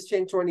Hebrews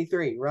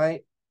 10:23,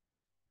 right?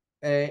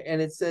 And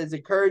it says,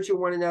 encouraging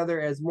one another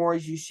as more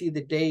as you see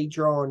the day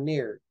drawing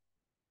near.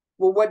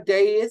 Well, what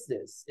day is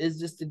this? Is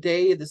this the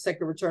day of the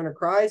second return of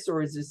Christ,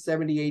 or is this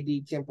 70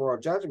 AD temporal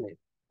judgment,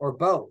 or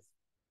both?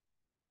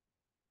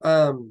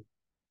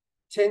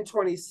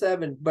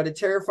 10:27, but a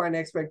terrifying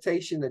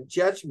expectation of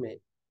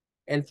judgment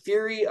and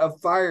fury of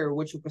fire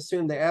which will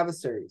consume the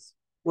adversaries.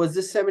 Was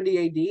this 70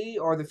 AD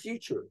or the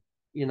future?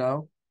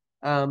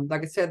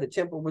 Like I said, the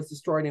temple was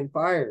destroyed in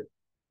fire.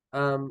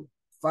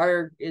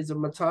 Fire is a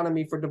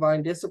metonymy for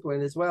divine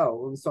discipline as well.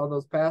 We saw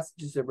those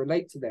passages that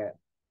relate to that.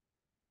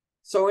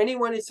 So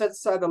anyone who sets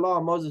aside the law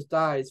of Moses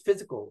dies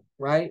physical,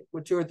 right?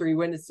 With 2 or 3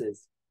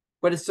 witnesses.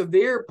 But a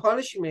severe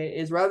punishment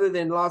is, rather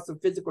than loss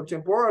of physical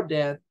temporal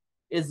death,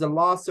 is the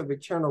loss of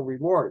eternal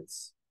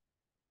rewards.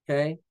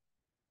 Okay?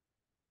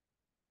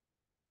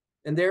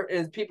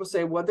 And people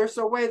say, well, there's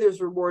no way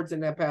there's rewards in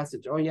that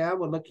passage. Oh, yeah?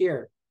 Well, look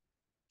here.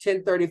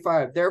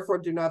 10:35. Therefore,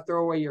 do not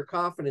throw away your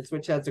confidence,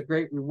 which has a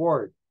great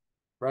reward.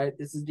 Right?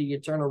 This is the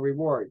eternal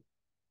reward.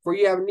 For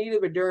you have need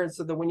of endurance,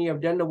 so that when you have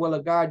done the will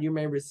of God, you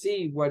may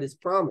receive what is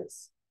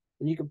promised.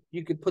 And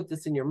you could put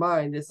this in your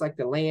mind. It's like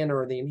the land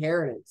or the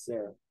inheritance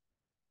there.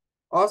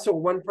 Also,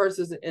 one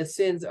person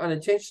sins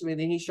unintentionally,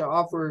 then he shall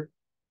offer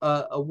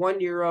a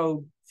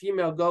 1-year-old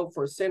female goat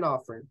for a sin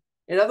offering.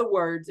 In other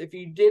words, if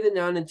you did an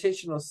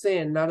unintentional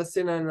sin, not a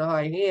sin on the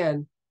high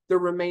hand, there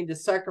remained a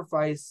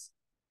sacrifice,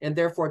 and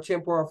therefore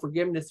temporal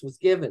forgiveness was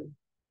given.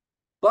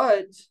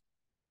 But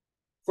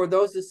for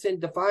those that sin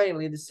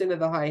defiantly, the sin of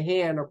the high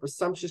hand, or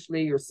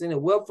presumptuously, or sin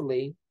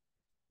willfully,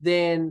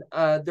 then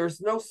there's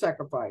no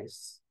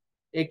sacrifice.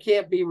 It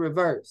can't be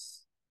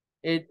reversed.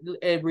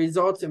 It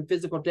results in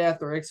physical death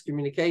or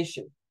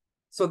excommunication.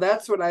 So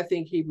that's what I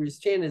think Hebrews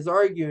 10 is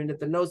arguing, that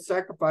the no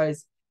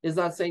sacrifice is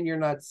not saying you're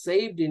not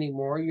saved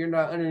anymore. You're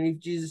not underneath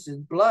Jesus'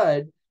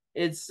 blood.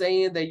 It's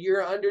saying that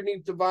you're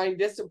underneath divine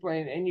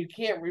discipline and you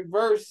can't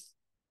reverse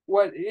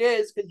what it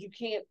is, because you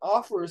can't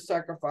offer a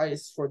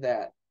sacrifice for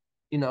that.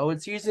 You know,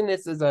 it's using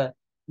this as a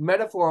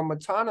metaphor of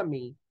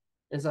metonymy,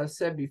 as I've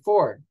said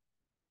before.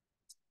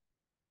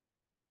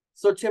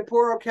 So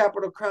temporal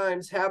capital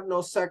crimes have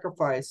no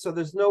sacrifice, so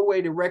there's no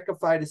way to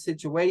rectify the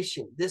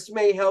situation. This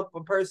may help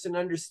a person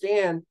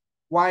understand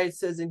why it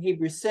says in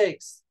Hebrews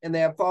 6, and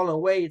they have fallen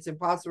away, it's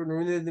impossible to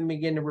renew them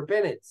again to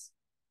repentance.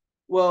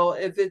 Well,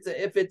 if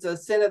it's a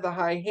sin of the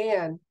high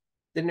hand,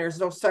 then there's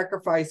no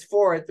sacrifice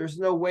for it. There's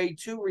no way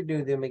to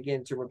renew them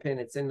again to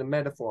repentance in the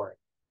metaphor.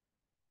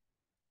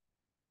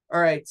 All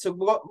right,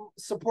 so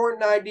supporting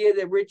the idea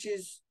that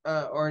riches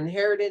or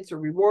inheritance or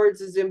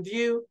rewards is in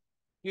view,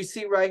 you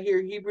see right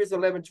here, Hebrews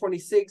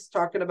 11:26,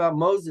 talking about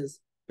Moses.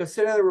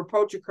 Consider the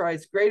reproach of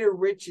Christ greater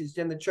riches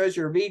than the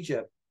treasure of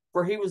Egypt,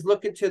 for he was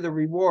looking to the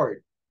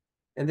reward.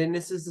 And then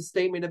this is the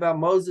statement about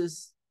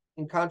Moses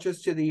in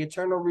contrast to the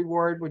eternal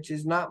reward, which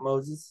is not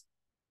Moses,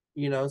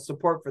 you know,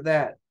 support for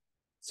that.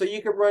 So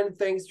you can run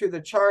things through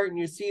the chart and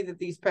you see that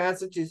these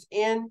passages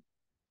in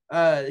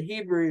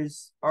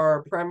Hebrews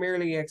are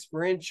primarily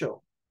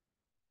experiential.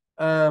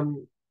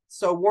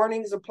 So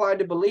warnings apply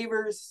to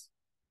believers.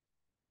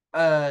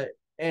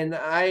 And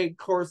I, of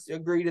course,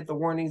 agree that the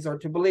warnings are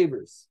to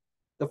believers.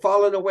 The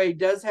falling away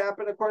does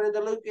happen, according to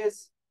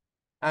Lucas.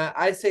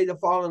 I say the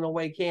falling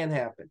away can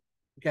happen,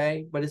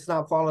 okay? But it's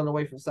not falling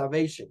away from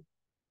salvation.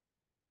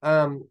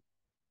 Falling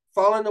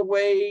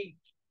away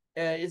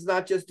is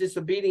not just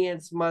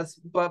disobedience,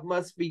 but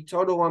must be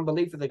total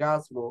unbelief of the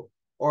gospel,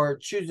 or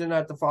choosing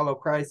not to follow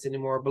Christ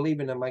anymore,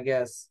 believing him, I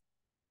guess.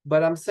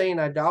 But I'm saying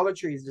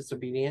idolatry is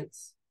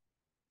disobedience.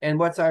 And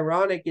what's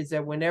ironic is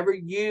that whenever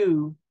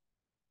you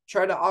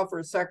try to offer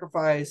a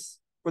sacrifice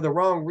for the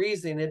wrong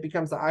reason, it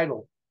becomes an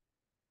idol.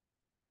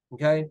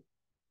 Okay?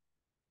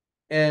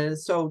 And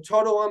so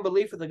total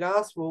unbelief of the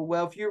gospel,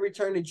 well, if you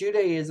return to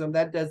Judaism,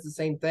 that does the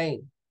same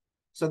thing.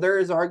 So there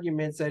is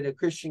arguments that a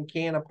Christian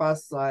can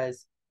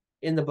apostatize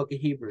in the book of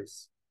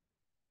Hebrews.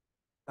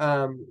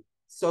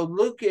 So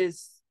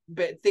Lucas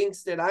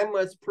thinks that I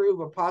must prove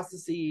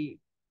apostasy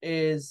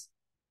is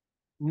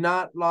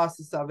not loss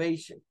of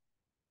salvation.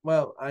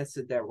 Well, I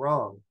said that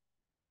wrong.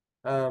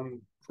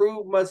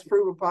 Must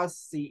prove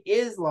apostasy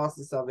is loss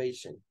of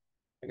salvation.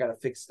 I gotta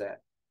fix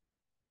that.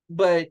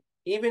 But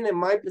even in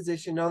my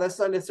position, no, that's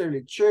not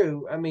necessarily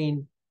true. I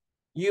mean,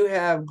 you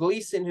have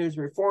Gleason, who's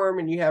Reformed,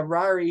 and you have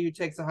Ryrie, who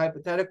takes a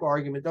hypothetical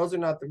argument. Those are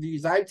not the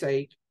views I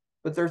take,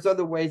 but there's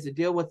other ways to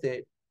deal with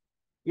it.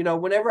 You know,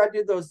 whenever I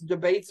did those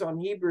debates on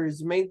Hebrews,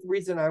 the main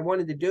reason I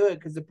wanted to do it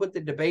because to put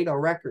the debate on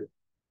record.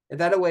 And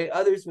that way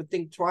others would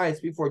think twice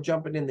before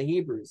jumping in the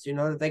Hebrews, you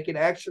know, that they could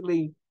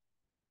actually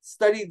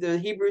study the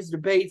Hebrews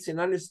debates and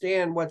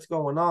understand what's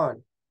going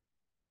on.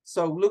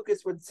 So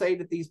Lucas would say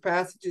that these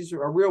passages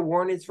are real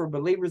warnings for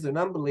believers and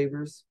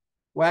unbelievers.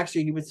 Well,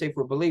 actually, he would say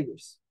for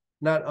believers,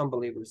 not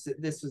unbelievers.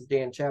 This was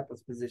Dan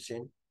Chappell's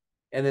position.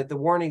 And that the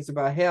warnings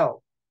about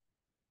hell.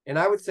 And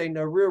I would say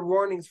no, real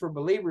warnings for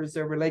believers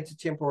that relate to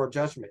temporal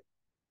judgment.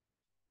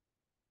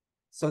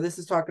 So this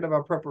is talking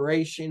about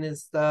preparation and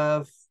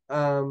stuff.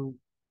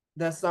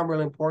 That's not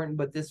really important,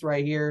 but this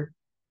right here,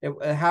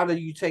 how do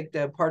you take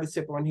the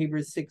participle in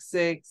Hebrews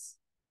 6:6,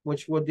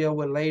 which we'll deal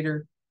with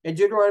later. In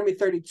Deuteronomy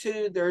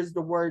 32, there's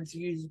the words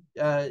used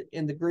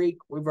in the Greek.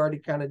 We've already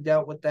kind of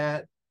dealt with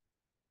that.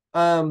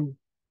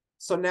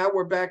 So now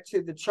we're back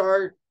to the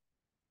chart.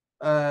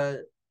 We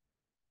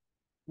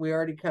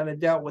already kind of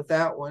dealt with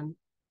that one.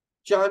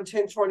 John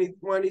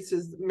 10:21, he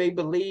says, may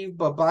believe,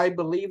 but by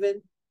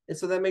believing. And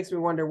so that makes me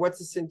wonder, what's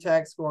the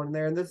syntax going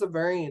there? And there's a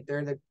variant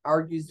there that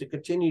argues to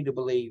continue to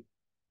believe.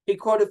 He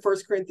quoted 1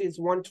 Corinthians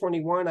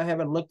 1:21. I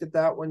haven't looked at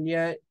that one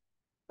yet,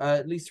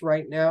 at least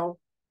right now.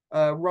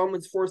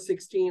 Romans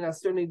 4:16, I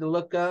still need to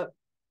look up.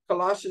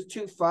 Colossians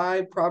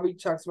 2:5 probably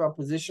talks about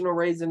positional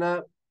raising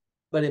up,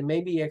 but it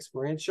may be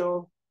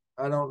experiential.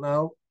 I don't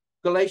know.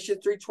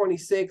 Galatians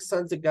 3:26,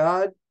 sons of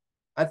God.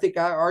 I think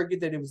I argued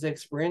that it was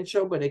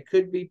experiential, but it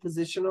could be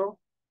positional.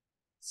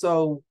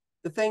 So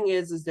the thing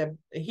is that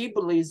he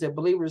believes that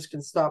believers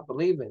can stop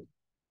believing.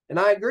 And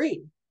I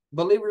agree.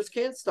 Believers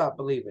can stop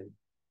believing.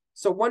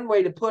 So one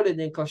way to put it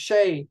in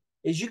cliche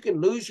is you can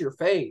lose your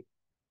faith,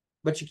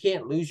 but you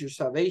can't lose your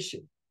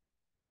salvation.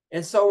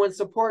 And so in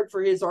support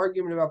for his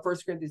argument about 1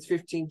 Corinthians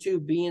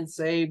 15:2, being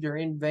saved or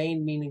in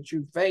vain, meaning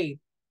true faith,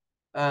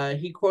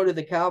 he quoted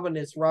the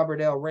Calvinist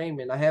Robert L.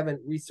 Raymond. I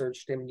haven't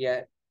researched him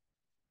yet.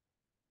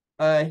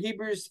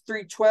 Hebrews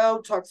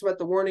 3:12 talks about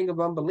the warning of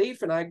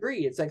unbelief, and I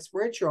agree. It's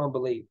experiential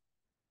unbelief.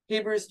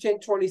 Hebrews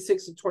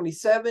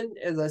 10:26-27,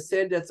 as I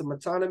said, that's a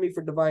metonymy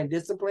for divine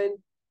discipline.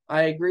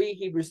 I agree.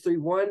 Hebrews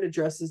 3:1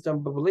 addresses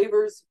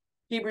unbelievers.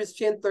 Hebrews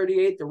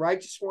 10:38, the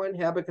righteous one.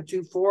 Habakkuk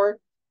 2:4,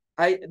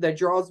 that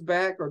draws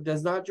back or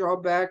does not draw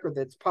back or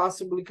that's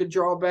possibly could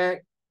draw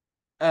back.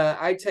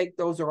 I take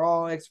those are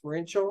all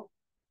experiential.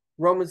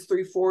 Romans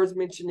 3:4 is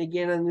mentioned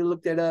again, and you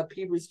look that up.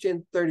 Hebrews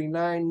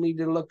 10:39, need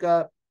to look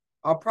up.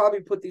 I'll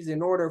probably put these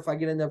in order if I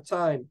get enough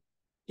time.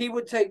 He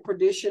would take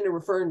perdition to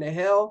referring to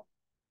hell.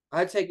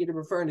 I take it to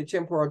referring to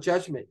temporal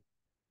judgment.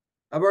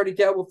 I've already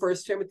dealt with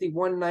 1 Timothy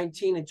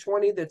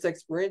 1:19-20. That's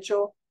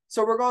experiential.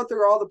 So we're going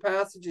through all the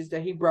passages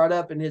that he brought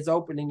up in his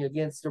opening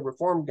against the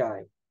Reform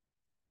guy.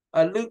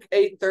 Luke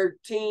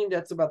 8:13,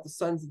 that's about the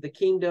sons of the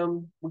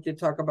kingdom. We can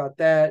talk about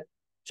that.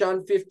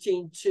 John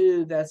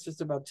 15:2, that's just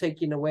about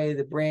taking away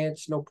the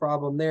branch. No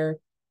problem there.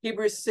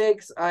 Hebrews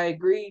 6, I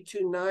agree.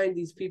 2:9,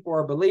 these people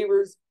are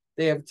believers.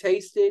 They have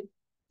tasted.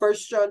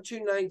 1 John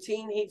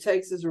 2:19, he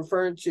takes as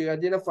referring to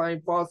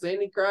identifying false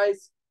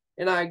antichrist.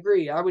 And I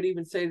agree. I would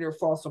even say they're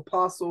false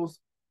apostles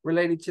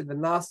related to the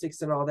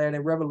Gnostics and all that.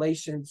 And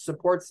Revelation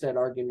supports that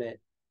argument.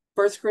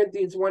 1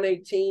 Corinthians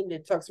 1:18,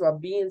 it talks about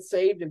being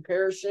saved and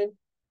perishing.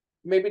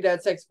 Maybe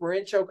that's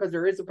experiential because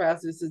there is a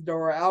passage that says, though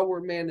our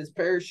outward man is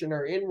perishing,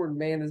 our inward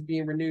man is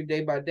being renewed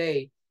day by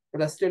day.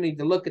 But I still need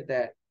to look at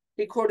that.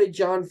 He quoted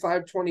John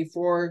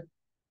 5:24.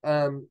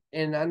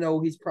 And I know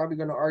he's probably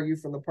going to argue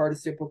from the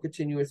participle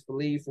continuous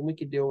belief, and we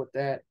can deal with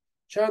that.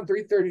 John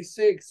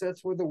 3:36,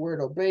 that's where the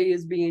word obey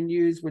is being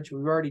used, which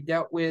we've already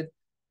dealt with.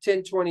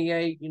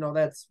 10:28,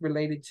 that's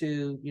related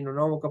to,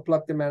 no one can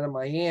pluck them out of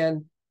my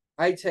hand.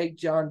 I take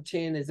John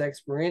 10 as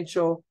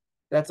experiential.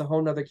 That's a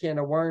whole nother can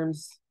of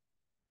worms.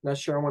 Not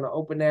sure I want to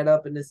open that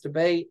up in this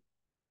debate.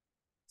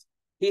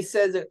 He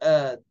says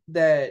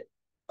that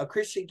a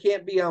Christian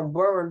can't be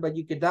unborn, but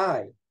you could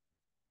die.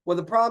 Well,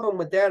 the problem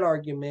with that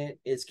argument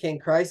is, can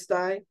Christ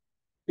die?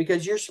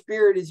 Because your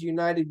spirit is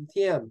united with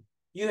him.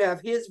 You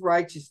have his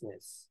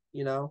righteousness,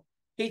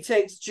 He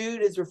takes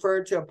Jude as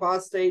referred to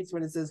apostates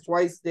when it says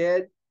twice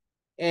dead.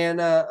 And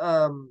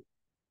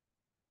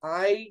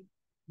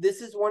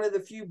this is one of the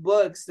few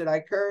books that I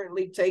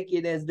currently take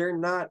it as they're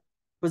not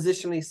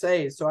positionally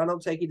saved, so I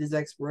don't take it as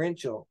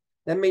experiential.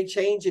 That may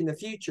change in the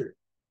future.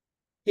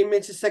 He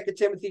mentions 2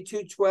 Timothy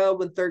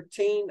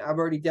 2:12-13. I've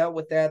already dealt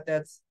with that.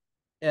 That's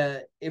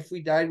if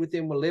we died with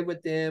him, we'll live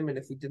with him, and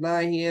if we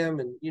deny him,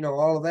 and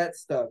all of that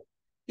stuff.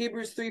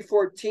 Hebrews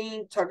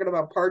 3:14, talking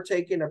about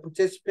partaking or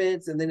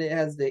participants, and then it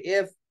has the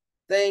if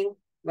thing.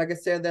 Like I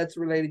said, that's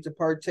related to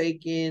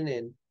partaking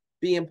and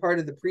being part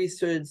of the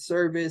priesthood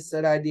service,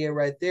 that idea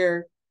right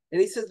there.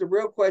 And he says the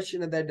real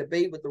question of that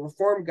debate with the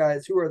Reform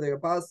guys, who are the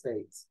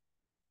apostates?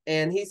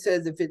 And he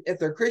says if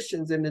they're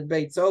Christians, then the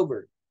debate's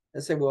over. I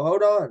say, well,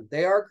 hold on.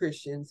 They are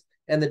Christians,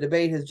 and the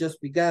debate has just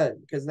begun,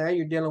 because now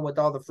you're dealing with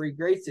all the free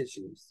grace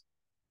issues.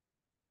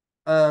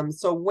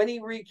 So when he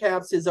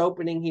recaps his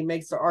opening, he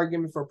makes the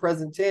argument for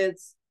present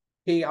tense.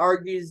 He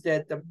argues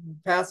that the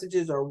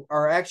passages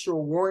are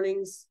actual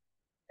warnings,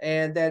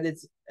 and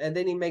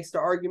then he makes the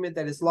argument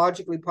that it's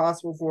logically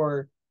possible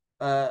for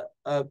a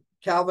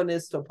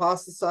Calvinist to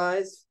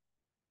apostatize.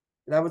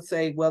 And I would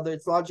say, well,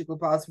 it's logically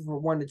possible for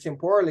one to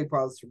temporally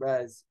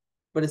apostatize,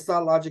 but it's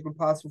not logically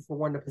possible for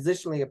one to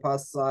positionally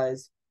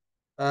apostatize,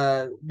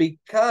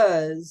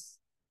 because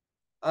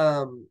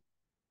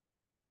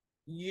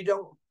you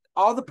don't,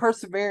 all the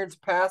perseverance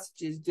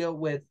passages deal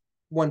with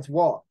one's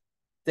walk.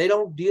 They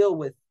don't deal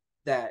with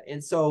that.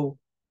 And so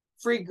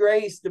free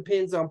grace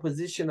depends on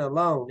position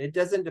alone. It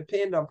doesn't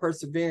depend on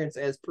perseverance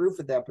as proof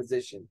of that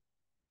position.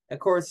 Of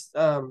course,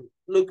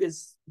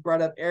 Lucas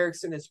brought up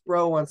Erickson and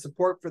Sproul on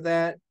support for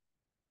that.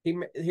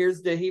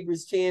 Here's the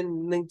Hebrews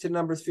 10 linked to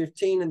Numbers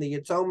 15 and the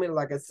atonement.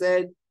 Like I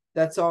said,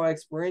 that's all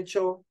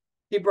experiential.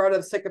 He brought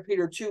up 2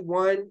 Peter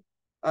 2:1.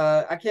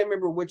 I can't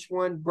remember which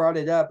one brought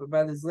it up,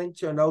 about his link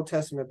to an Old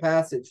Testament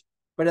passage.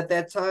 But at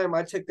that time,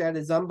 I took that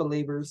as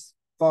unbelievers,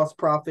 false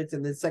prophets,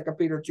 and then 2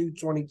 Peter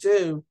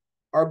 2:22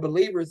 are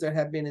believers that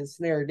have been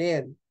ensnared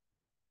in.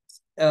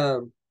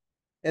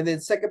 And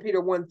then 2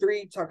 Peter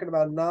 1:3 talking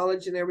about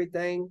knowledge and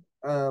everything.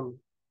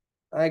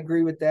 I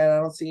agree with that. I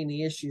don't see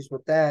any issues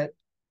with that.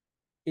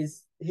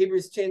 Is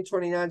Hebrews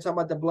 10:29 talking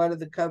about the blood of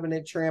the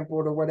covenant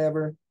trampled or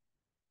whatever.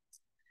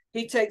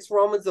 He takes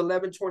Romans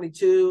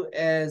 11:22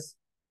 as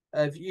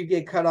if you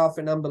get cut off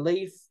in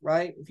unbelief,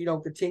 right? If you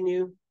don't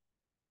continue.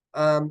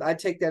 I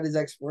take that as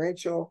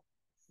experiential.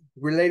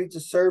 Related to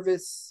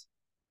service.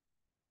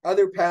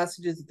 Other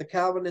passages that the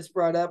Calvinists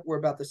brought up were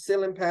about the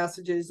sealing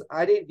passages.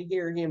 I didn't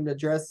hear him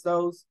address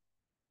those.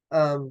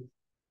 Then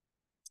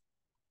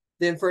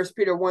 1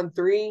 Peter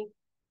 1:3,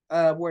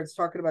 where it's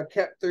talking about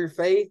kept through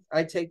faith,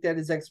 I take that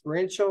as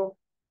experiential.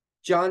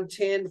 John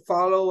 10,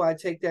 follow, I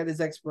take that as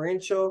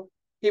experiential.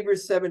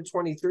 Hebrews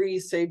 7:23,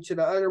 saved to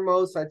the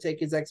uttermost, I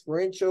take as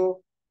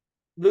experiential.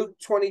 Luke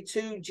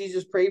 22,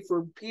 Jesus prayed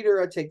for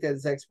Peter, I take that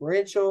as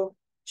experiential.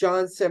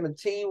 John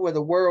 17, where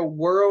the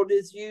world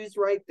is used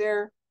right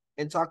there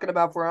and talking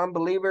about for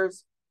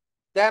unbelievers,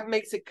 that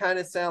makes it kind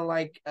of sound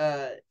like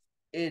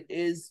it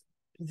is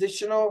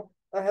positional.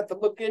 I have to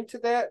look into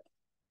that.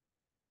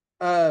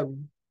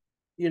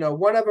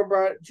 One of them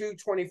brought Jude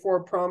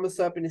 24 promise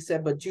up, and he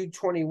said, but Jude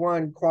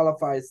 21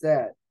 qualifies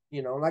that.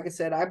 Like I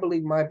said, I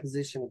believe my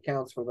position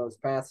accounts for those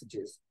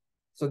passages.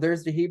 So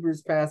there's the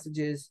Hebrews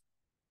passages,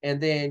 and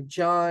then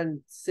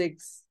John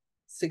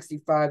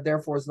 6:65,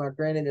 therefore is not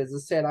granted. As I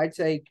said, I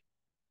take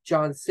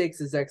John 6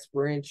 as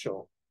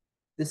experiential.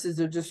 This is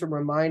just a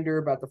reminder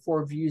about the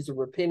 4 views of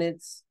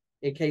repentance,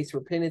 in case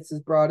repentance is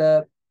brought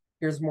up.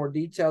 Here's more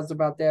details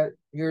about that.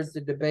 Here's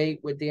the debate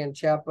with Dan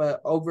Chapa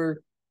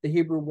over the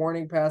Hebrew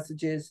warning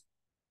passages.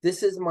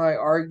 This is my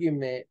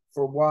argument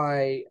for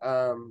why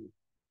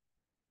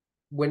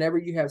whenever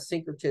you have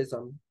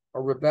syncretism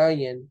or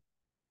rebellion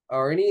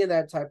or any of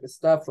that type of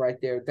stuff right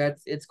there,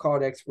 it's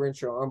called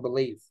experiential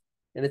unbelief.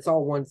 And it's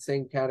all one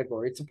same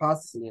category. It's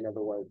apostasy, in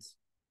other words.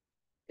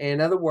 In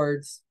other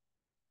words,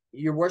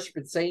 you're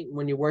worshiping Satan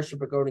when you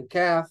worship a golden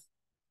calf.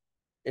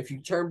 If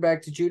you turn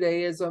back to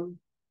Judaism,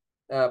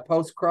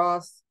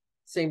 post-cross,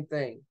 same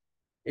thing.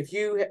 If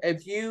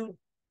you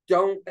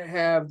don't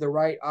have the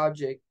right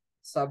object,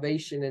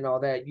 salvation and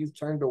all that, you've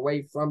turned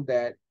away from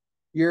that,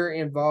 you're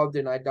involved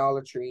in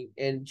idolatry.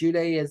 And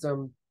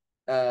Judaism,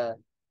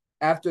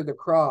 after the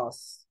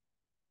cross,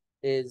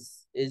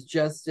 is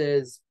just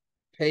as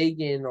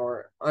pagan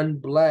or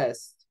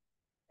unblessed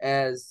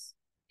as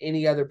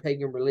any other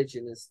pagan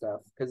religion and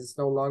stuff, because it's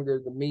no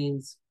longer the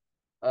means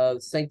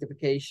of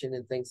sanctification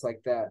and things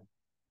like that.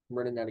 I'm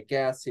running out of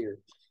gas here.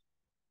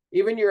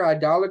 Even your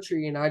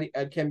idolatry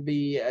and can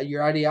be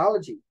your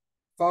ideology,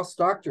 false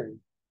doctrine,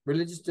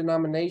 religious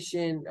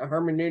denomination, a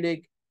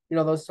hermeneutic,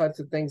 those types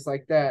of things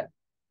like that.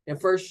 In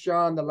 1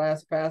 John, the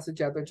last passage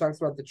after it talks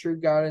about the true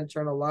God and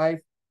eternal life,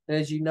 and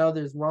as you know,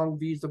 there's wrong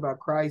views about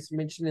Christ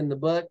mentioned in the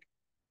book.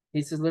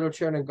 He says, little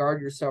children,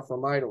 guard yourself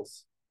from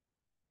idols.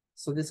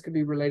 So this could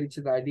be related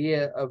to the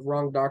idea of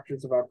wrong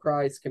doctrines about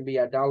Christ can be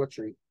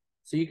idolatry.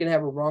 So you can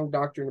have a wrong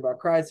doctrine about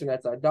Christ, and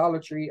that's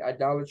idolatry.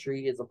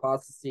 Idolatry is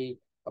apostasy.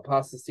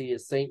 Apostasy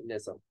is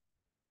Satanism.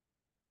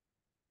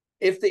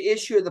 If the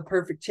issue of the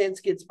perfect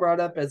tense gets brought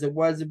up, as it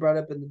brought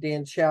up in the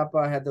Dan Chapa,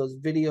 I had those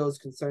videos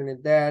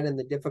concerning that and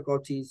the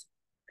difficulties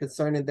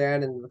concerning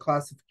that and the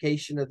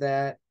classification of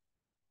that.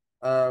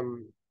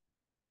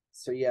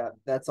 So yeah,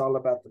 that's all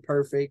about the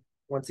perfect.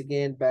 Once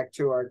again, back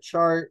to our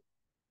chart.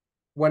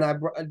 When I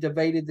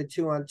debated the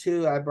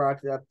 2-on-2, I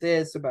brought up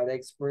this about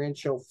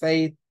experiential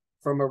faith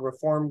from a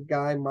Reformed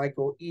guy,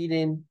 Michael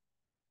Eden,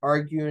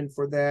 arguing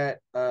for that.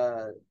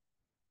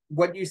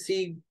 What you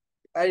see,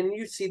 and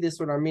you see this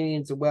with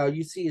Armenians as well,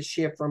 you see a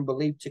shift from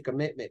belief to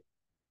commitment,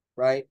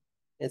 right?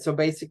 And so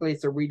basically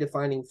it's a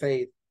redefining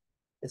faith.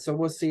 And so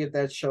we'll see if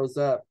that shows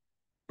up.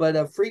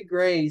 But free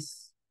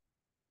grace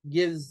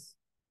gives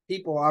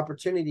people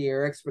opportunity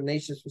or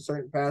explanations for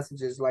certain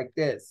passages like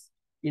this,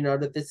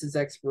 that this is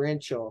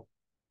experiential,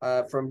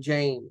 from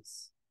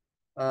James.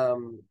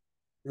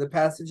 The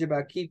passage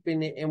about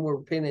keeping it in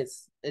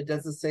repentance, it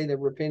doesn't say that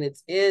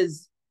repentance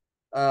is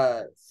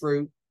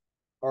fruit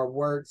or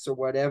works or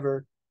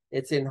whatever.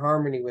 It's in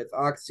harmony with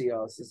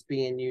oxios. It's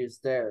being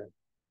used there.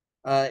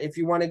 If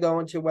you want to go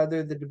into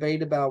whether the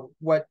debate about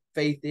what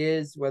faith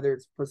is, whether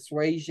it's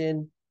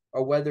persuasion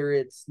or whether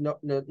it's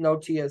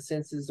notia,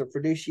 sensus, or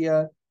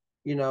fiducia,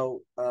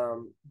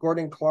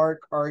 Gordon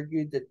Clark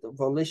argued that the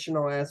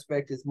volitional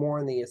aspect is more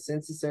in the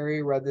sensus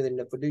area rather than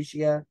the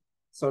fiducia.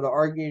 So to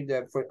argue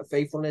that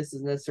faithfulness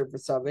is necessary for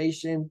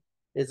salvation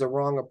is a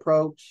wrong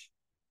approach.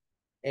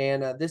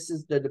 And this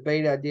is the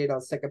debate I did on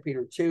 2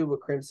 Peter 2 with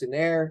Crimson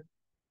Air.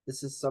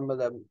 This is some of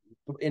the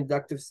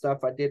inductive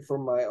stuff I did for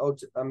my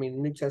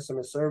New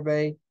Testament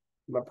survey,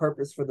 my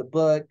purpose for the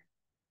book.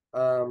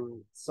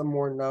 Some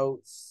more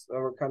notes,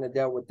 or kind of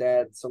dealt with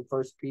that. Some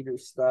 2 Peter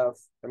stuff,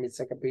 2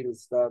 Peter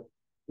stuff.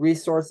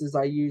 Resources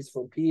I use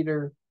for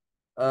Peter.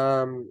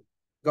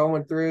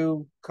 Going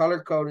through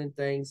color coding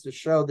things to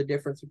show the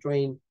difference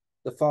between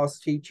the false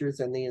teachers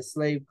and the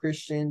enslaved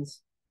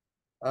Christians.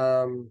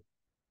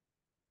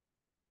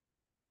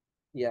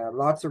 Yeah,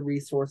 lots of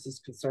resources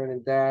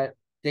concerning that.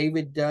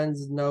 David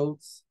Dunn's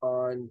notes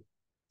on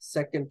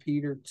 2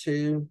 Peter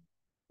 2,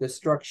 the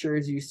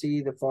structures you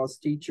see, the false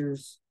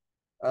teachers.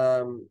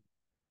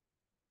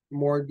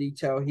 More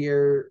detail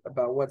here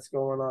about what's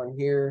going on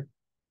here.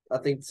 I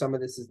think some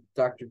of this is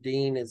Dr.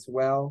 Dean as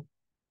well.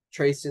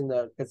 Tracing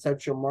the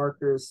conceptual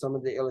markers, some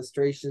of the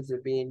illustrations that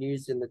are being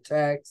used in the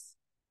text.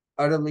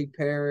 Utterly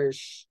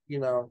perish,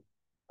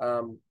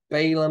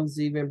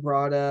 Balaam's even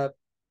brought up.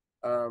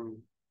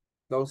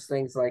 Those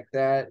things like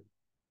that.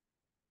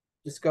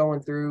 Just going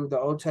through the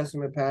Old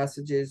Testament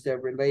passages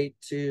that relate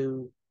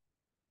to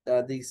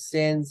these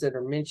sins that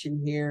are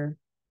mentioned here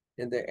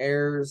and the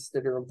errors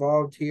that are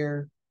involved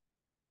here.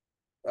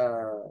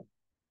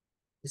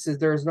 He says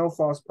there's no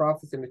false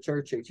prophets in the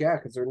church age. Yeah,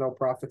 because there are no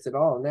prophets at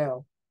all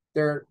now.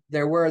 There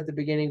were at the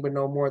beginning, but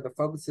no more. The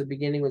focus of the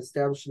beginning was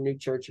establishing a new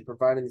church and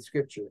providing the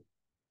scripture.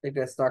 I think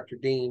that's Dr.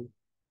 Dean.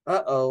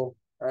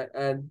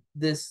 And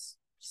this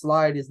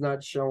slide is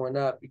not showing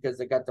up because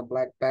they got the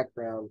black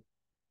background.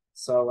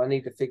 So I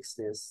need to fix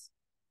this.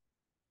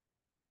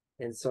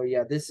 And so,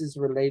 yeah, this is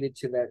related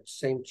to that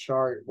same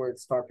chart where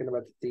it's talking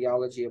about the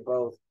theology of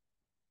both,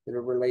 that it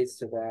relates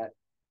to that.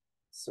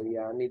 So,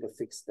 yeah, I need to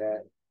fix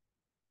that.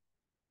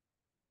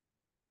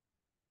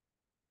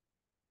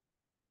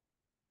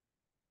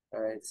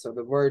 All right, so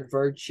the word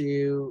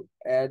virtue,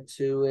 add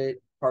to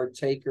it,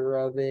 partaker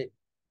of it,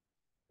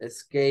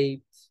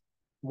 escaped,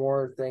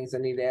 more things I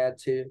need to add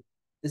to.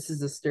 This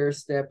is a stair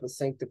step of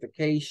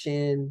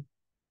sanctification.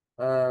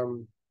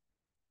 More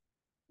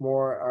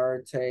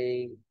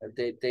arte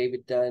that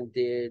David Dunn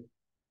did.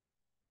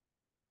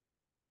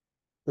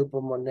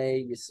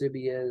 Hupomone,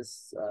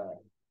 Eusebius,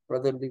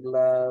 brotherly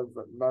love,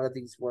 a lot of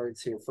these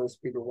words here. 1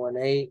 Peter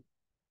 1:8.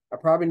 I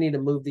probably need to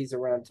move these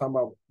around. Talking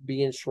about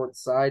being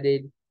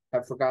short-sighted,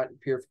 have forgotten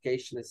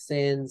purification of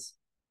sins.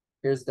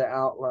 Here's the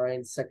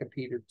outline, 2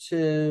 Peter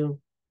 2.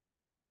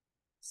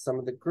 Some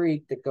of the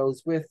Greek that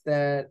goes with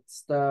that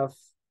stuff.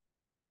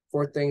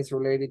 4 things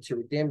related to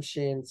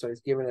redemption. So he's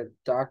giving a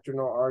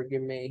doctrinal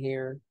argument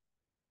here.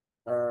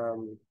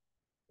 The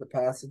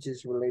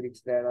passages related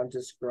to that. I'm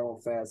just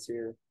scrolling fast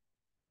here.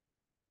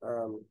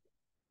 All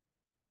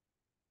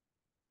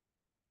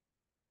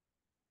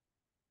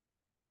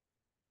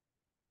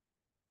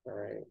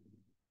right.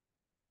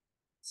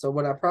 So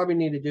what I probably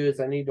need to do is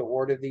I need to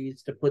order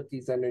these to put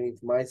these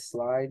underneath my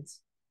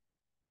slides.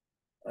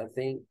 I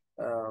think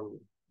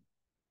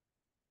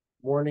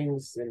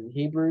warnings in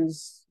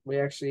Hebrews. We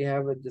actually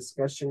have a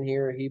discussion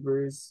here.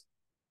 Hebrews,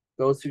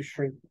 those who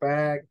shrink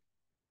back.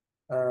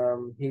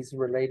 He's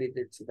related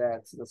it to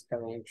that, so that's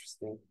kind of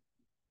interesting.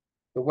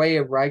 The way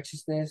of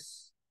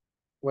righteousness.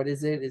 What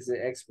is it? Is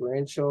it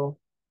experiential?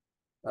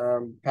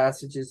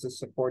 Passages to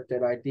support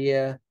that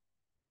idea.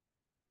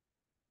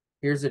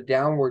 Here's a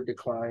downward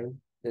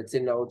decline that's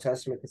in the Old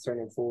Testament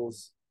concerning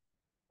fools.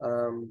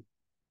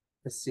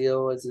 The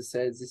seal, as it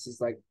says, this is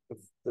like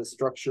the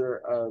structure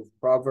of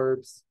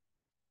Proverbs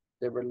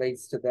that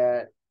relates to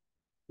that.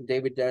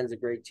 David Dunn's a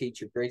great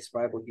teacher. Grace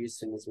Bible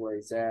Houston is where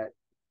he's at.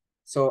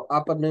 So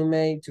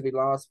apanume, to be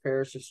lost,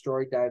 perish,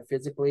 destroyed, died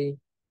physically.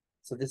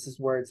 So this is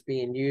where it's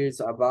being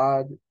used.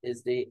 Abad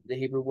is the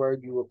Hebrew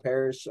word. You will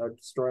perish or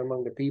destroy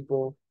among the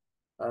people.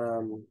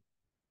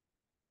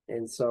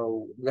 And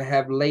so they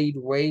have laid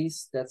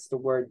waste. That's the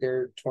word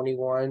there,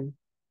 21.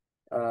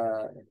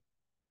 And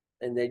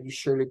then you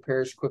surely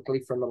perish quickly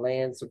from the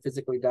land, so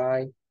physically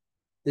die.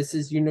 This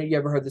is, you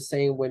ever heard the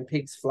saying, when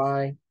pigs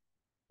fly?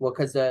 Well,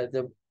 because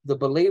the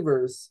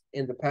believers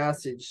in the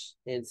passage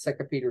in 2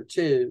 Peter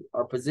 2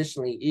 are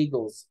positionally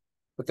eagles,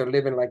 but they're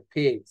living like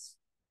pigs,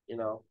 and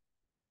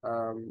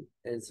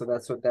so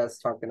that's what that's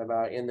talking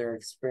about. In their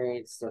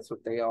experience, that's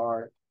what they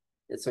are.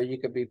 And so you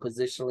could be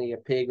positionally a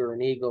pig or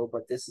an eagle,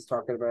 but this is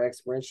talking about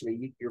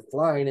experientially. You're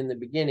flying in the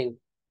beginning,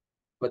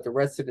 but the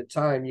rest of the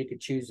time you could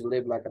choose to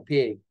live like a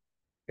pig.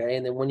 Okay,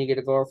 and then when you get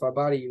a glorified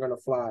body, you're going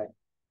to fly.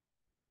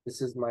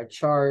 This is my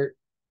chart.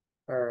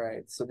 All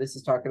right, so this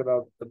is talking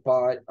about the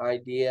bot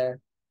idea.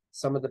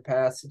 Some of the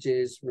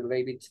passages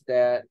related to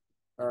that.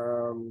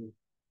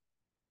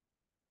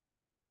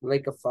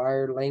 Lake of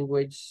fire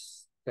language,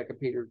 2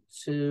 Peter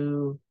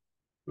 2.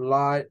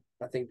 Lot,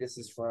 I think this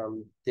is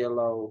from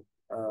Dillo.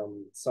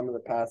 Some of the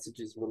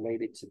passages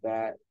related to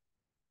that.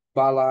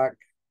 Balak,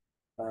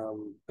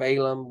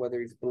 Balaam,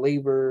 whether he's a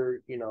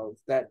believer,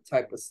 that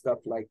type of stuff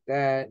like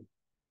that.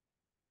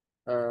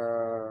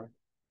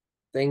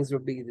 Things will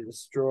be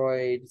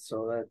destroyed,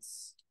 so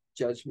that's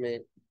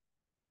judgment.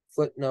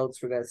 Footnotes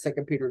for that,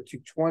 2 Peter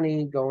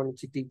 2:20, going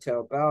into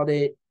detail about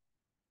it.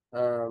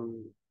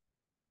 About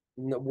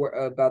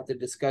the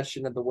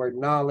discussion of the word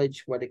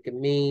knowledge, what it can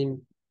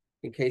mean,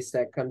 in case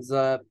that comes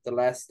up. The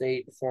last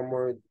state, the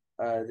former,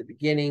 the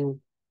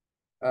beginning.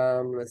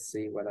 Let's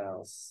see what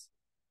else.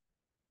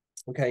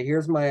 Okay,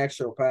 here's my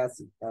actual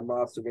passage, my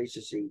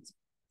observation sheets.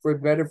 For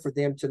better for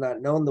them to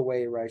not know the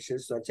way of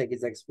righteousness, so I take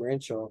it's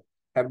experiential,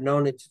 have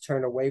known it to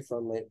turn away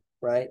from it,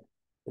 right?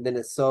 And then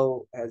its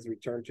soul has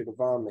returned to the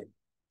vomit.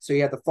 So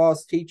you have the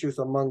false teachers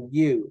among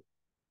you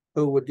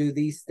who will do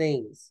these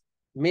things.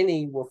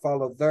 Many will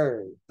follow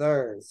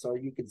theirs. So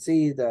you can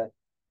see the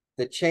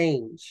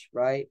change,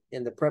 right?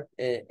 In the prep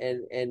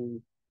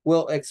and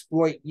will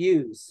exploit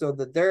you. So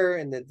the there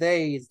and the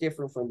they is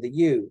different from the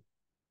you,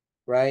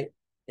 right?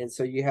 And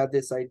so you have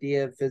this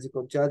idea of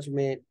physical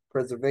judgment,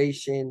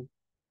 preservation.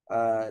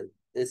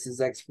 This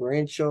is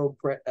experiential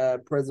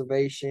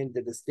preservation,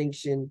 the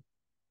distinction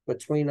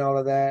between all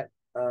of that.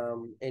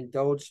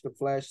 Indulge the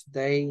flesh,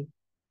 they,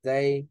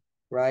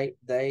 right?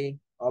 They,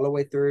 all the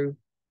way through.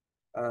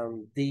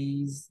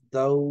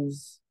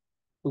 Those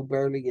who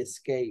barely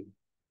escape,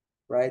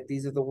 right?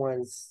 These are the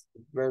ones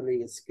who barely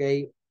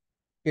escape.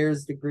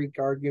 Here's the Greek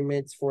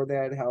arguments for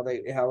that,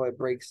 how it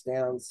breaks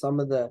down some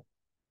of the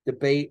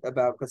debate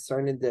about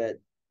concerning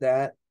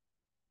that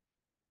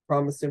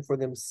promising for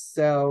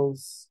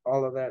themselves,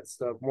 all of that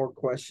stuff, more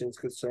questions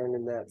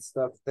concerning that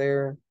stuff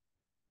there.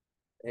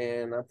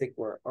 And I think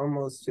we're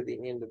almost to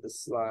the end of the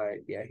slide.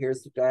 Yeah,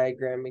 here's the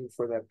diagramming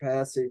for that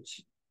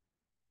passage.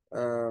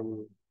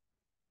 And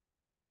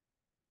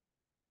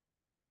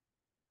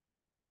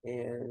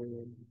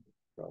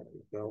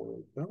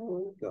going.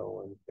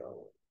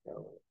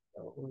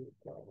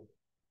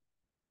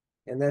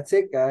 And that's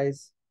it,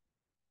 guys.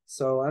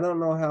 So I don't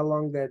know how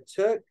long that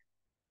took,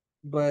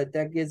 but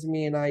that gives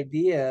me an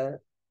idea,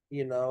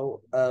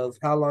 of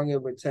how long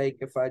it would take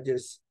if I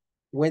just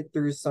went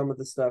through some of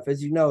the stuff.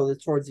 As you know,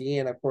 towards the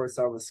end, of course,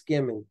 I was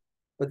skimming,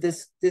 but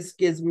this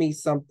gives me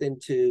something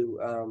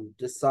to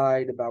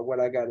decide about what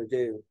I got to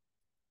do,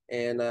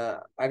 and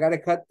I got to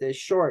cut this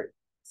short,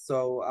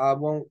 so I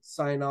won't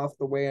sign off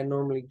the way I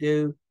normally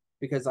do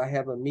because I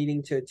have a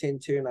meeting to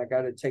attend to, and I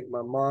got to take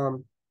my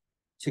mom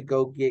to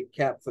go get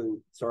cat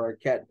food so our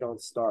cat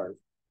don't starve.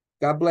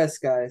 God bless,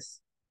 guys.